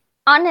mean,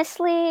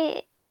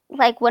 honestly,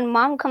 like when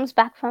mom comes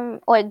back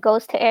or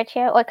goes to air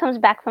chair or comes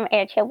back from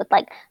air chair with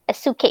like a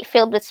suitcase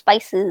filled with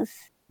spices,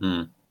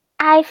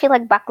 I feel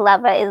like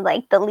baklava is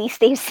like the least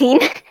they've seen.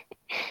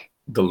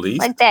 The least?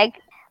 Like that,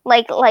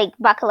 like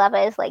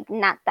baklava is like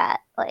not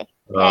that like.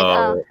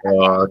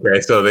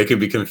 Okay. So they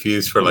could be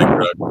confused for like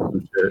drugs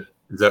and shit.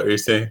 Is that what you're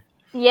saying?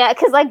 Yeah,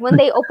 because like when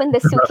they open the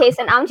suitcase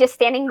and I'm just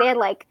standing there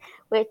like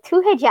with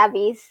two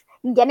hijabis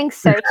getting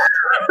searched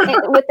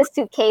with a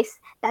suitcase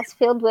that's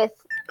filled with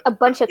a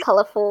bunch of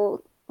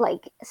colorful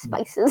like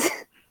spices.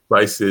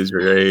 Spices,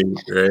 right.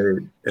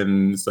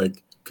 And it's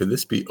like, could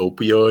this be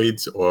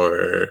opioids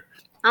or?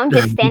 I'm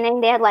just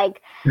standing there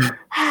like, here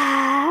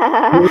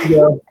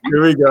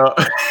we go.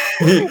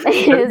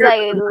 It's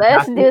like,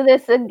 let's do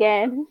this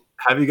again.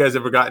 Have you guys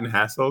ever gotten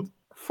hassled?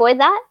 For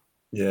that?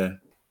 Yeah.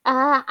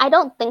 I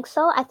don't think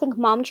so. I think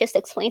mom just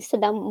explains to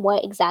them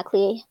what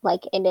exactly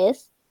like it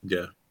is.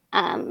 Yeah.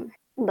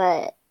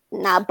 But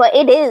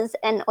it is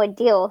an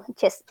ordeal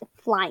just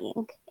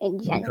flying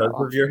in general.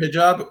 Because of your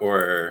hijab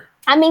or?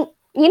 I mean,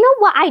 you know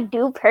what I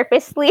do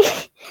purposely?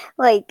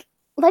 like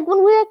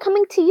when we were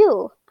coming to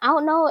you. I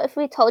don't know if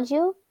we told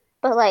you,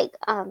 but like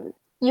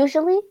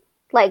usually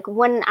like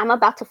when I'm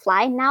about to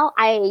fly now,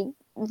 I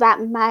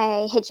wrap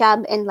my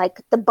hijab in like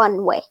the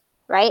bun way,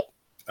 right?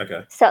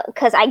 Okay. So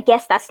because I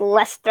guess that's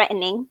less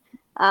threatening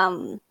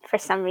for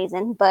some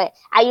reason, but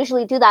I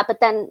usually do that. But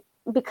then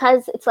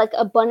because it's like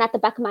a bun at the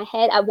back of my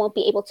head, I won't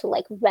be able to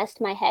like rest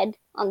my head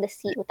on the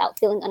seat without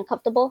feeling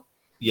uncomfortable.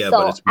 Yeah, so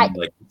but it's more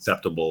like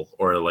acceptable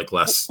or like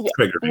less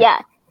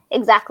triggering.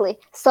 exactly.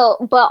 So,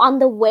 but on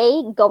the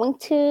way going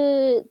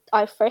to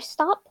our first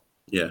stop,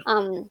 Yeah.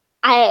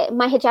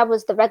 my hijab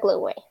was the regular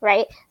way,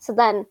 right? So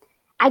then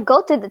I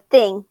go through the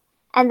thing,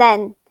 and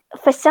then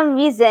for some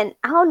reason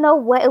I don't know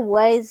what it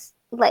was.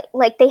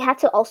 Like they had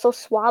to also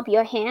swab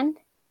your hand,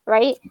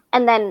 right?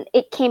 And then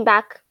it came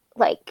back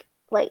like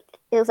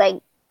it was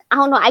like I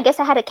don't know. I guess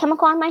I had a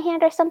chemical on my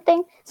hand or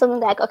something. Something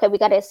like, okay, we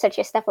gotta search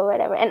your stuff or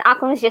whatever. And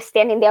Akram was just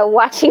standing there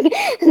watching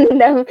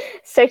them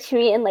search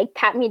me and like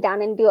pat me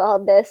down and do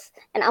all this.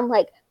 And I'm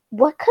like,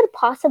 what could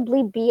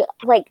possibly be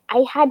like?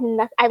 I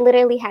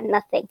literally had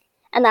nothing.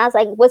 And I was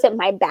like, was it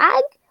my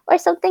bag or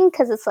something?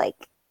 Because it's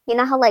like, you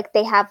know how like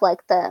they have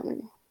like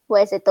the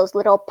what is it? Those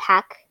little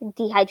pack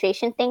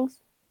dehydration things.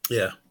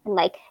 Yeah. And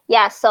like,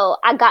 yeah. So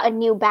I got a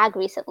new bag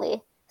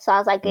recently. So I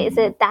was like, is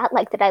it that?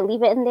 Like, did I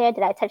leave it in there?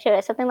 Did I touch it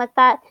or something like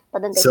that?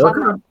 But then they saw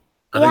my,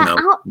 yeah,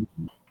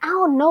 I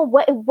don't know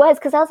what it was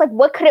because I was like,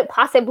 what could it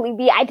possibly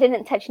be? I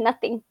didn't touch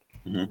nothing.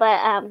 Mhm.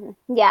 But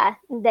yeah,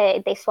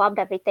 they swabbed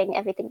everything.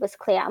 Everything was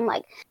clear. I'm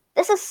like,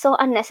 this is so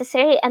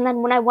unnecessary. And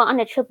then when I went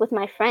on a trip with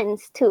my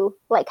friends too,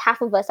 like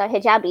half of us are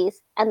hijabis,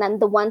 and then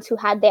the ones who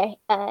had their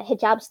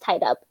hijabs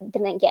tied up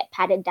didn't get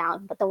patted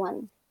down, but the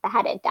ones that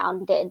had it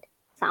down did.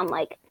 So I'm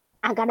like,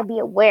 I gotta be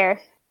aware,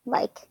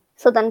 like.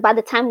 So then by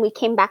the time we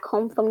came back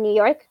home from New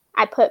York,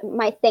 I put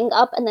my thing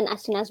up, and then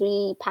as soon as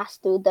we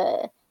passed through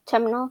the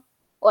terminal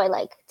or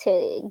like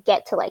to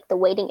get to like the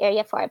waiting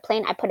area for our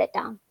plane, I put it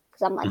down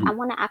because I'm like, I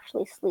want to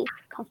actually sleep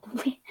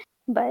comfortably.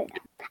 But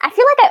I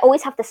feel like I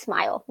always have to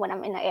smile when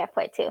I'm in the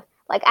airport too.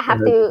 Like I have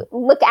to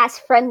look as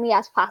friendly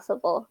as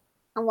possible.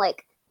 I'm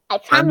like, I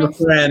promise. I'm a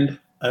friend.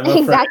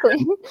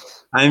 Exactly.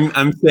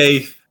 I'm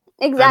safe.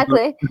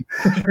 Exactly.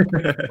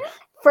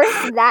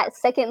 First that,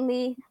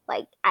 secondly,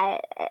 like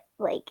I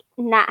like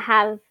not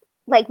have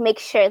like make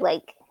sure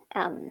like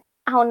I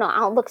don't know, I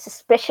don't look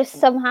suspicious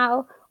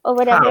somehow or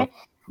whatever. How?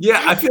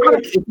 Yeah, I feel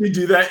like if you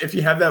do that, if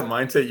you have that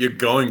mindset, you're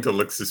going to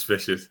look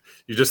suspicious.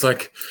 You're just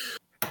like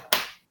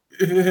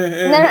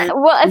no,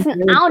 well, I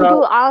don't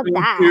do all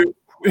that.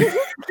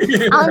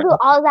 I don't do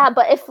all that,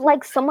 but if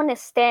like someone is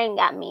staring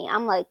at me,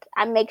 I'm like,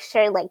 I make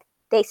sure like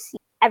they see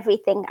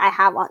everything I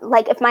have on.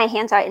 Like if my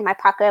hands are in my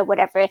pocket or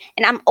whatever,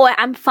 and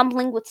I'm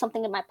fumbling with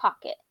something in my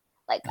pocket,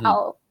 like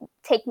I'll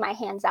take my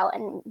hands out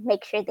and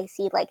make sure they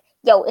see like,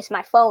 yo, it's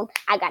my phone.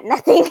 I got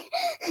nothing.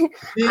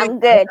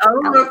 I'm good. I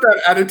don't know if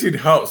that attitude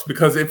helps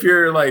because if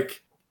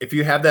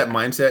you have that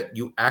mindset,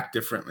 you act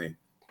differently.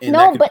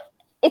 No, but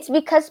it's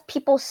because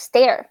people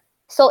stare.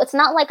 So it's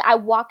not like I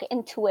walk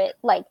into it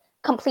like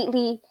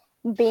completely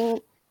being.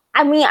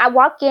 I mean, I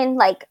walk in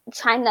like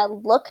trying to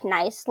look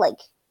nice, like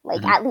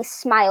at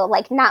least smile,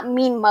 like not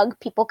mean mug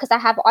people because I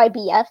have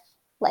RBF.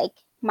 Like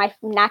my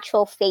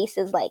natural face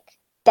is like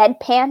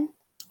deadpan,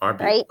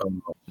 right?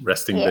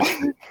 Resting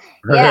bitch.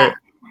 Yeah.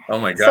 Oh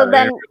my god. So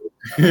then,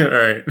 all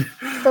right.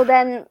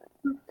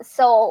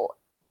 So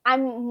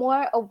I'm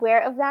more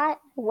aware of that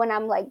when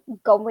I'm like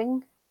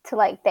going to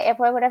like the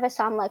airport or whatever.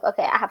 So I'm like,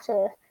 okay, I have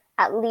to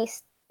at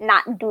least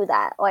not do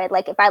that, or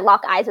like if I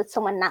lock eyes with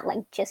someone, not like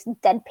just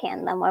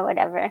deadpan them or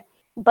whatever.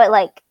 But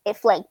like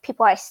if like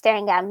people are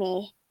staring at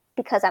me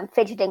because I'm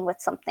fidgeting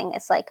with something,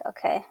 it's like,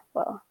 okay,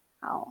 well,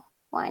 I don't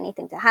want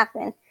anything to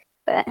happen.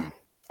 But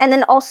and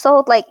then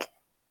also like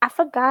I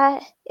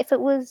forgot if it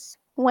was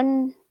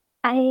when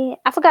I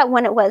forgot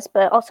when it was,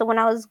 but also when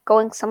I was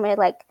going somewhere,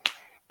 like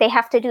they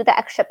have to do the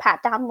extra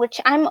pat down,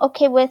 which I'm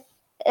okay with.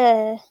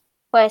 Where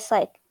it's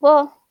like,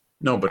 well,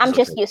 no, but I'm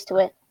just used to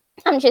it.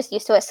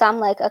 So I'm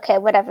like, okay,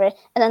 whatever. And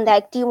then they're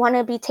like, do you want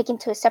to be taken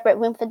to a separate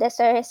room for this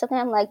or something?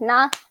 I'm like,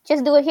 nah,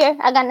 just do it here.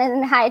 I got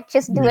nothing to hide.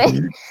 Just do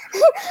it.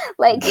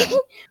 Like,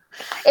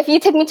 if you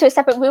take me to a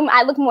separate room,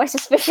 I look more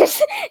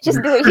suspicious.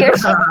 Just do it here.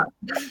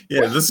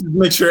 Yeah, let's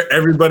make sure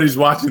everybody's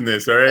watching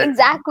this, all right?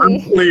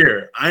 Exactly. I'm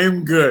clear. I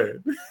am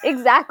good.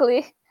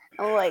 Exactly.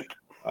 I'm like,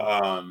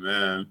 oh,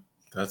 man.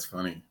 That's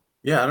funny.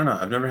 Yeah, I don't know.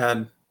 I've never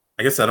had,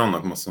 I guess I don't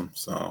look Muslim,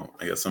 so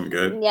I guess I'm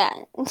good. Yeah.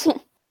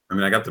 I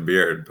mean, I got the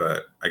beard,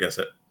 but I guess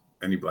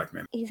any black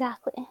man.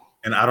 Exactly.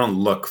 And I don't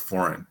look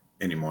foreign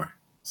anymore.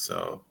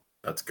 So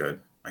that's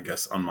good, I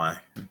guess, on my.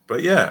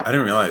 But yeah, I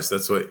didn't realize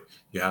that's what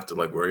you have to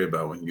like worry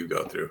about when you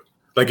go through.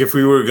 Like if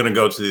we were going to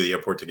go to the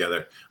airport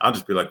together, I'll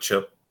just be like,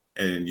 chill.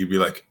 And you'd be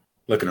like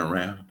looking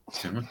around.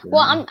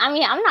 Well, I'm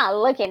not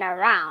looking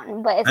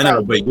around, but it's I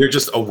know, like, but you're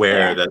just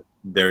aware that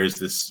there is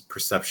this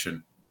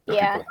perception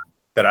that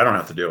I don't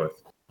have to deal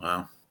with.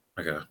 Wow.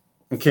 Okay.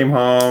 I came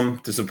home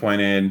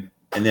disappointed.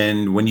 And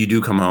then when you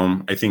do come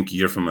home, I think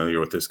you're familiar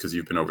with this because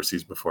you've been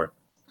overseas before,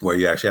 where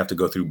you actually have to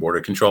go through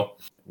border control,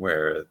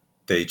 where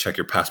they check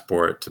your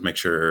passport to make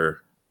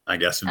sure, I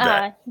guess,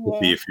 to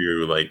see if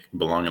you like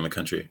belong in the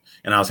country.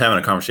 And I was having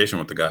a conversation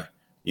with the guy.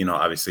 You know,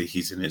 obviously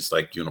he's in his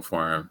like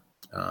uniform.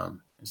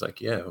 He's like,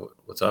 yeah,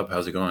 what's up?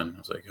 How's it going? I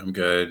was like, I'm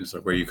good. He's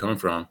like, where are you coming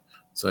from?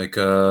 It's like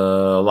a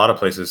lot of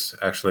places,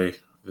 actually.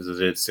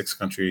 Visited 6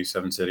 countries,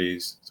 7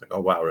 cities. It's like,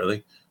 oh, wow,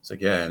 really? It's like,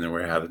 yeah. And then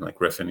we're having like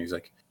riffing. He's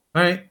like,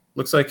 all right,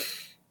 looks like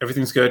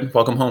everything's good.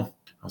 Welcome home.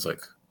 I was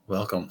like,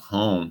 welcome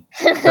home.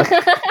 He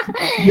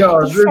Yo,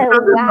 said,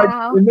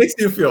 wow. it makes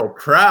you feel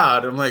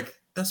proud. I'm like,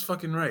 that's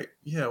fucking right.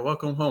 Yeah,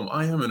 welcome home.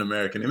 I am an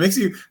American. It makes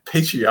you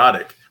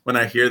patriotic when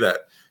I hear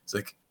that. It's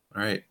like,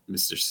 all right,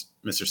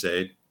 Mr.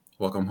 Said,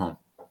 welcome home.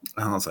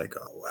 And I was like,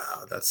 oh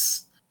wow,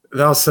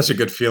 that was such a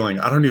good feeling.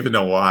 I don't even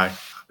know why,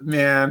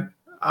 man.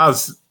 I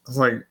was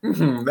like,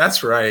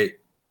 that's right.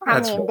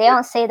 That's They right.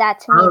 don't say that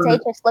to me. They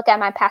just look at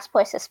my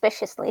passport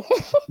suspiciously.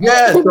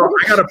 Yeah, so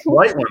I got a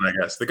polite one, I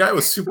guess. The guy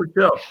was super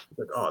chill.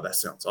 Like, oh, that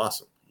sounds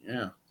awesome.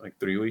 Yeah, like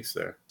 3 weeks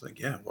there. It's like,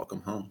 yeah,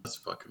 welcome home. That's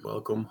fucking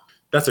welcome.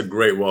 That's a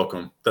great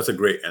welcome. That's a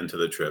great end to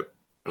the trip.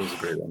 It was a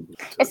great end.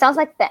 It sounds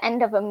like the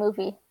end of a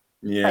movie.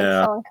 Yeah,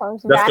 like someone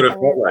comes that's back what it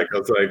and felt is like. I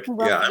was like,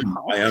 yeah, welcome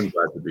home. I am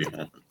glad to be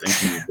home.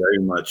 Thank you very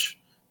much.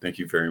 Thank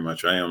you very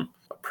much. I am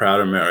a proud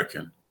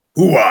American.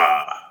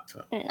 Hooah!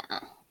 So, Nah.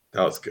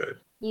 that was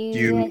good.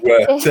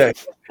 USA.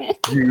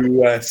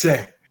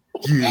 USA,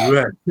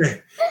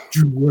 USA,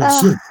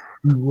 USA,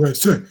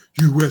 USA,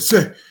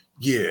 USA.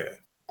 Yeah,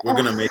 we're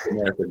gonna make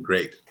America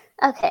great.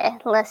 Okay,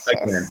 let's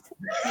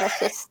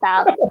just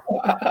stop.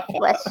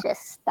 Let's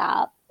just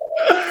stop.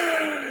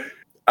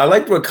 I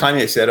liked what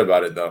Kanye said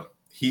about it, though.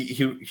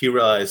 He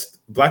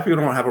realized Black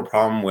people don't have a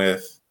problem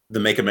with the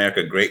 "Make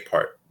America Great"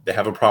 part. They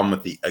have a problem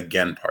with the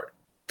 "again" part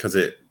because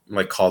it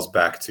like calls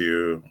back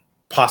to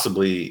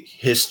possibly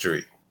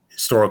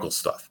historical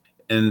stuff.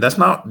 And that's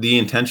not the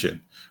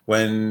intention.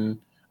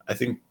 When I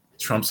think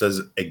Trump says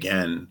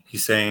again,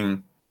 he's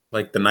saying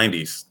like the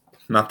 90s,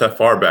 not that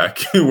far back.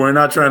 We're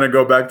not trying to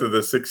go back to the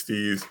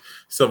 60s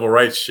civil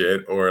rights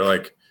shit or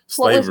like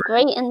slavery. What was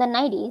great in the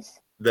 90s?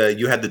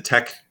 You had the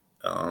tech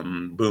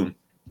boom.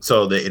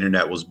 So the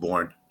internet was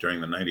born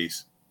during the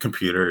 90s.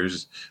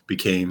 Computers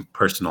became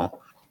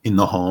personal in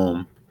the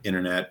home.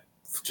 Internet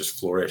just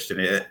flourished, and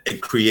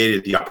it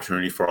created the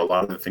opportunity for a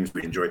lot of the things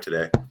we enjoy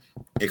today.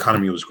 The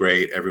economy was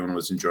great. Everyone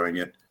was enjoying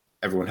it.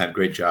 Everyone had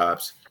great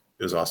jobs.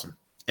 It was awesome.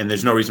 And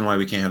there's no reason why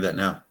we can't have that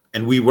now.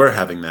 And we were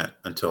having that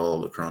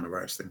until the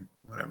coronavirus thing,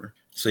 whatever.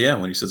 So yeah,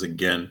 when he says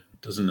again,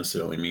 it doesn't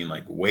necessarily mean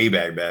like way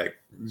back.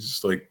 It's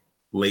just like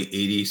late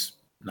 80s,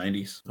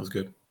 90s. That was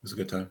good. It was a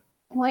good time.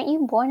 Weren't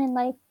you born in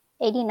like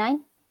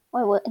 89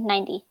 or what?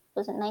 90?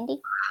 Was it 90?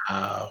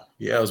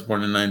 Yeah, I was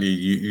born in 90.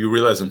 You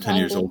realize I'm 10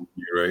 years old,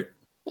 right?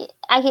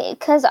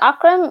 Because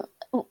Akram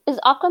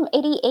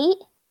 88?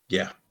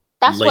 Yeah.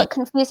 That's what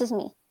confuses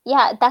me.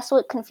 Yeah, that's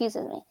what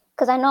confuses me.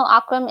 Because I know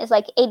Akram is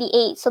like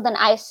 88, so then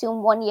I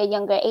assume 1 year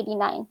younger,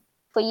 89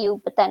 for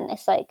you. But then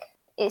it's like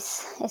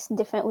it's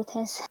different with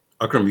his.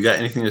 Akram, you got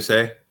anything to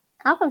say?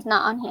 Akram's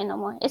not on here no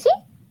more, is he?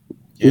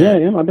 Yeah,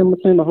 I've been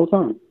listening the whole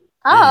time.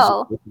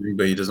 Oh. Yeah,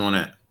 but he doesn't want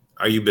to.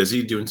 Are you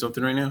busy doing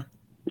something right now?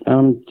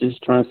 I'm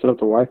just trying to set up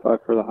the Wi-Fi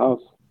for the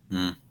house.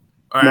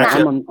 All right.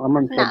 I'm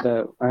on set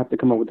that I have to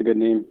come up with a good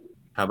name.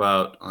 How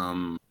about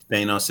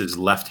Thanos'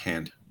 left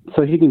hand?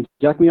 So he can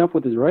jack me off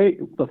with his right?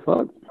 What the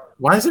fuck?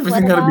 Why is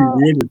everything gotta be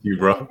weird with you,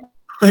 bro?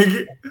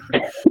 Like,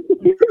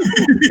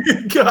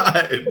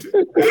 God.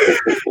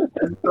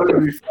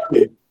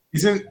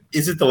 Is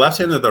it the left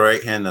hand or the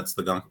right hand that's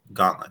the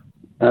gauntlet?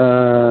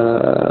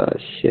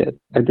 Shit.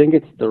 I think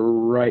it's the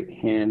right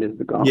hand is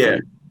the gauntlet. Yeah.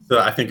 So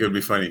I think it would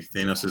be funny.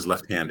 Thanos'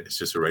 left hand is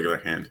just a regular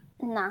hand.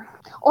 Nah.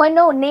 Or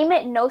no, name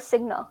it no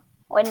signal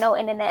or no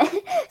internet,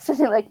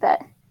 something like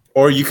that.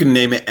 Or you can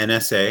name it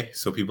NSA,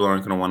 so people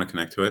aren't going to want to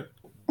connect to it.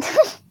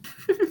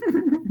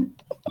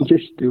 You're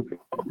stupid.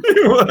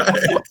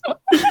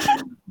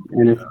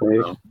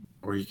 NSA.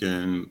 Or you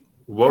can.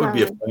 What would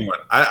be a funny one?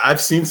 I've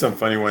seen some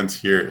funny ones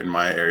here in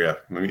my area.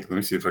 Let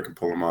me see if I can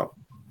pull them up.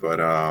 But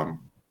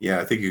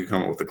yeah, I think you could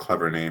come up with a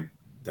clever name.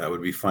 That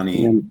would be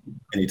funny. Yeah.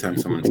 Anytime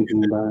someone's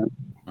thinking about it.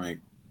 Like,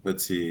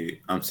 let's see.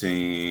 I'm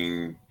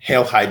seeing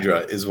Hail Hydra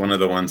is one of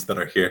the ones that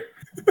are here.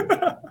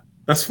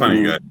 That's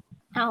funny, guys.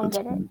 I don't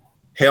get it.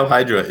 Hail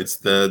Hydra. It's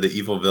the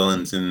evil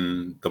villains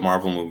in the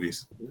Marvel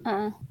movies.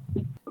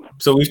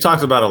 So we've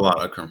talked about a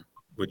lot, Akram.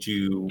 Would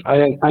you?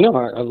 I know.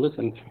 I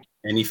listened.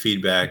 Any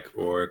feedback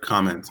or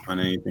comments on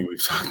anything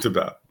we've talked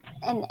about?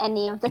 And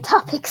any of the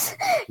topics,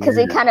 because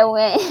they kind of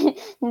went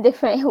in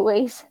different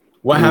ways.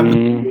 What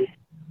happened?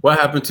 What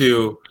happened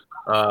to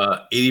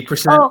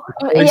 80%? Oh,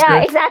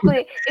 yeah,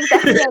 exactly.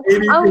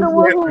 I'm the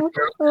one who.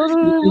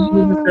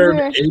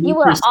 You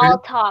were all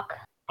talk.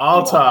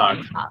 All talk.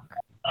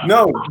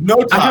 No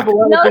talk. I have a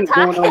lot no of things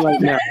talk. going on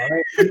right now.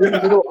 Right?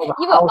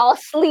 You were all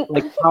sleep.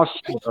 Like house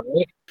shit, all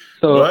right?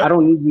 So what? I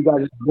don't need you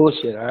guys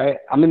bullshit, all right?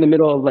 I'm in the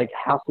middle of like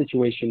house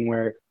situation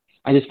where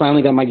I just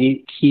finally got my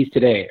keys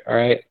today, all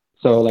right?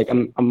 So like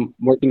I'm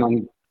working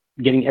on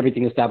getting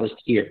everything established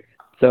here.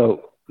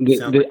 So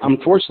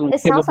unfortunately,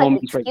 it sounds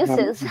like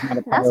excuses. Right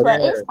now, that's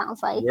what it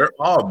sounds like. We're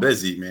all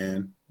busy,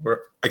 man.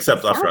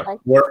 Except Afra. Like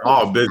we're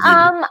all busy.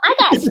 I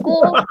got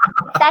school.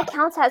 That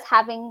counts as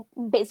having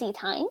busy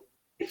time.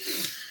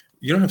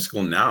 You don't have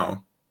school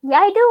now. Yeah,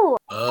 I do.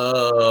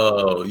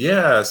 Oh,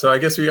 yeah. So I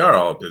guess we are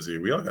all busy.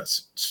 We all got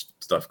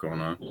stuff going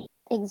on.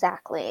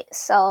 Exactly.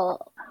 So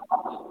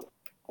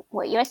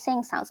what you're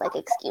saying sounds like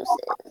excuses.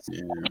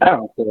 Yeah. I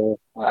don't care.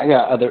 I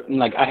got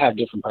I have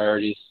different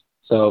priorities.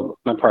 So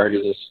my priority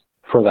is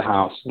for the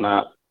house,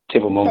 not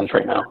table moments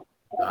right now.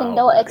 And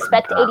don't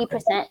expect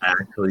 80%.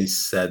 Actually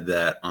said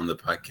that on the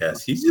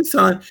podcast. He's just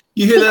telling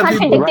you hear that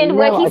people contradicted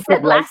what he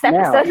said last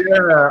episode.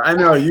 Yeah, I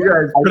know. You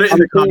guys put it in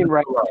the comments.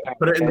 Right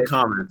put it in the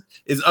comments.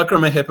 Is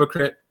Akram a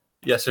hypocrite?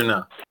 Yes or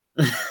no?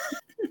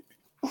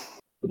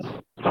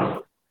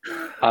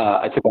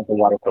 I took out the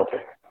water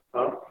filter.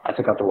 I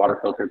took out the water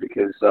filter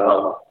because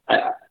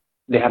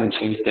they haven't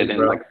changed it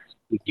in like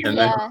years. And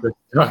then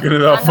talking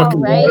about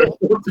fucking right?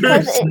 water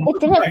Because filters. it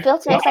didn't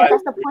filter. It's like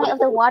that's the point of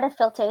the water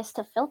filter is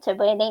to filter,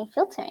 but it ain't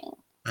filtering.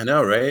 I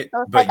know, right?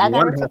 So it's But like, you I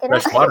want gotta to have take it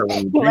fresh out. water when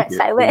you He drink went it.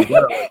 silent.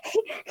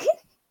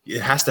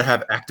 It has to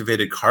have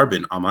activated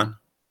carbon, Aman.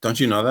 Don't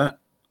you know that?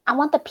 I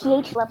want the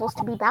pH levels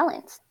to be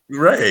balanced.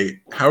 Right.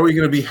 How are we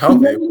going to be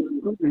healthy?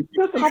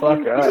 Shut the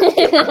fuck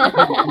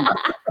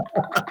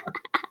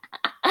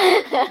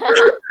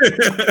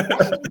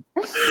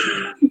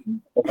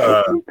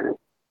up.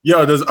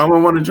 Yo, does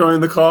Aman want to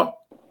join the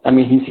call? I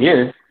mean, he's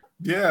here.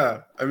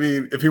 Yeah. I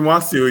mean, if he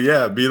wants to,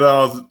 yeah.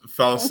 Bilal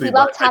fell asleep.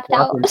 Bilal tapped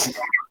out.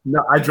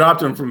 No, I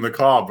dropped him from the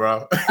call,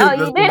 bro. Oh,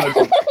 you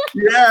did?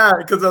 Yeah,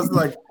 because I was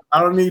like,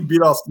 I don't need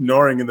Bilal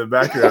snoring in the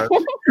background.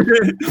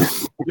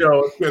 Yo,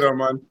 what's good,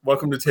 Aman?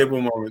 Welcome to Table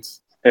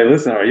Moments. Hey,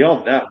 listen, are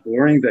y'all that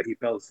boring that he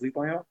fell asleep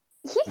on y'all?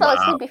 He fell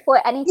asleep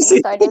before anything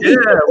started.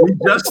 Yeah, we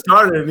just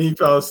started and he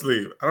fell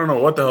asleep. I don't know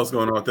what the hell's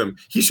going on with him.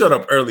 He showed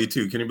up early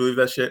too. Can you believe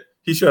that shit?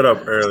 He showed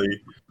up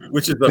early,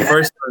 which is the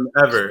first time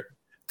ever.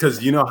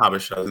 Because you know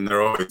Habashas and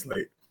they're always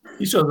late.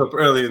 He shows up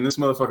early and this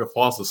motherfucker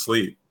falls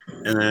asleep.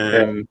 And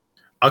then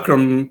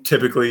Akram,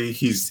 typically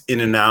he's in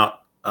and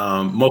out,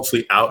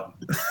 mostly out.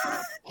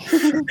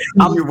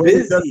 I'm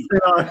busy.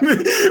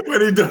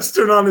 When he does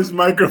turn on his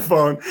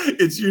microphone,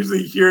 it's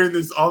usually hearing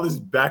all this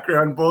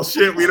background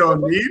bullshit we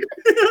don't need.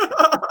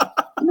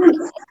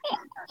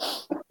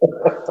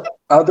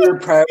 Other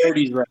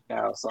priorities right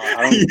now, so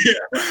I don't.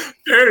 Yeah,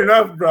 fair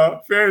enough, bro.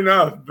 Fair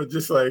enough. But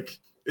just like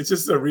it's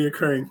just a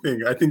reoccurring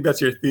thing. I think that's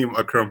your theme,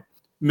 Akram.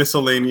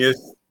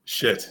 Miscellaneous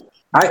shit.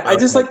 I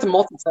just like to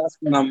multitask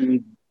when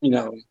I'm,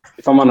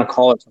 if I'm on a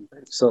call or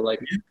something. So like,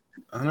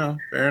 I know.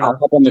 Fair I'll enough.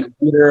 hop on the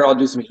computer, I'll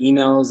do some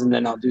emails, and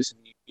then I'll do some,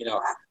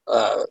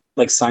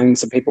 like sign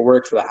some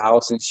paperwork for the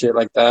house and shit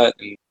like that.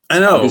 And I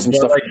know. I'll do some But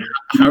stuff. like,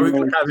 how are we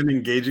gonna have an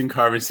engaging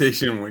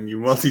conversation when you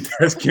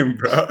multitask him,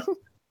 bro?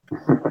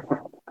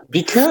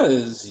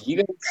 Because you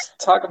guys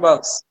talk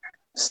about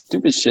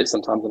stupid shit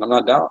sometimes, and I'm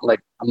not down.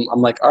 Like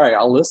I'm like, all right,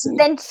 I'll listen.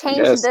 Then change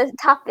the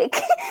topic.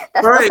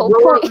 That's All right, the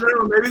whole point.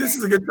 no, maybe this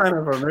is a good sign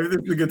for him. Maybe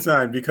this is a good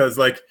sign because,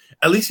 like,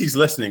 at least he's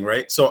listening,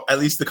 right? So at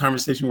least the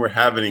conversation we're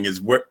having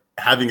is worth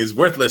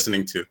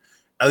listening to.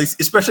 At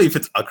least, especially if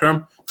it's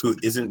Akram, who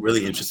isn't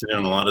really interested in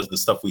a lot of the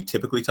stuff we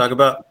typically talk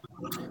about,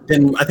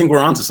 then I think we're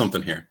onto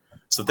something here.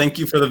 So thank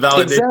you for the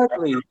validation.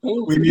 Exactly.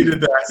 We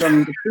needed that.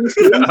 Some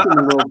appreciation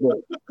a little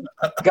bit.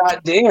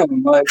 God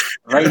damn, like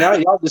right now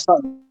y'all just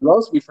not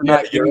roast me for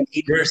not giving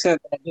 80% that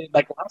I did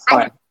like last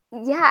time.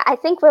 Yeah, I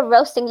think we're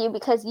roasting you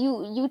because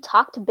you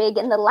talked big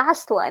in the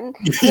last one.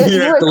 You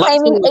were The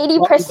last claiming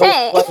one was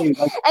 80%,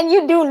 like, and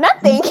you do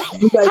nothing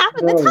you guys half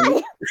of the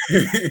time.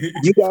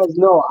 You guys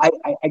know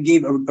I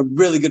gave a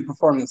really good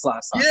performance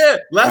last time. Yeah,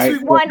 last Right.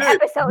 week we One did.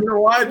 episode. You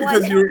know why?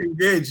 Because One. you were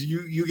engaged.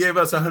 You gave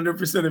us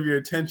 100% of your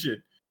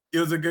attention. It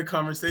was a good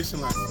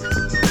conversation last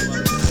week.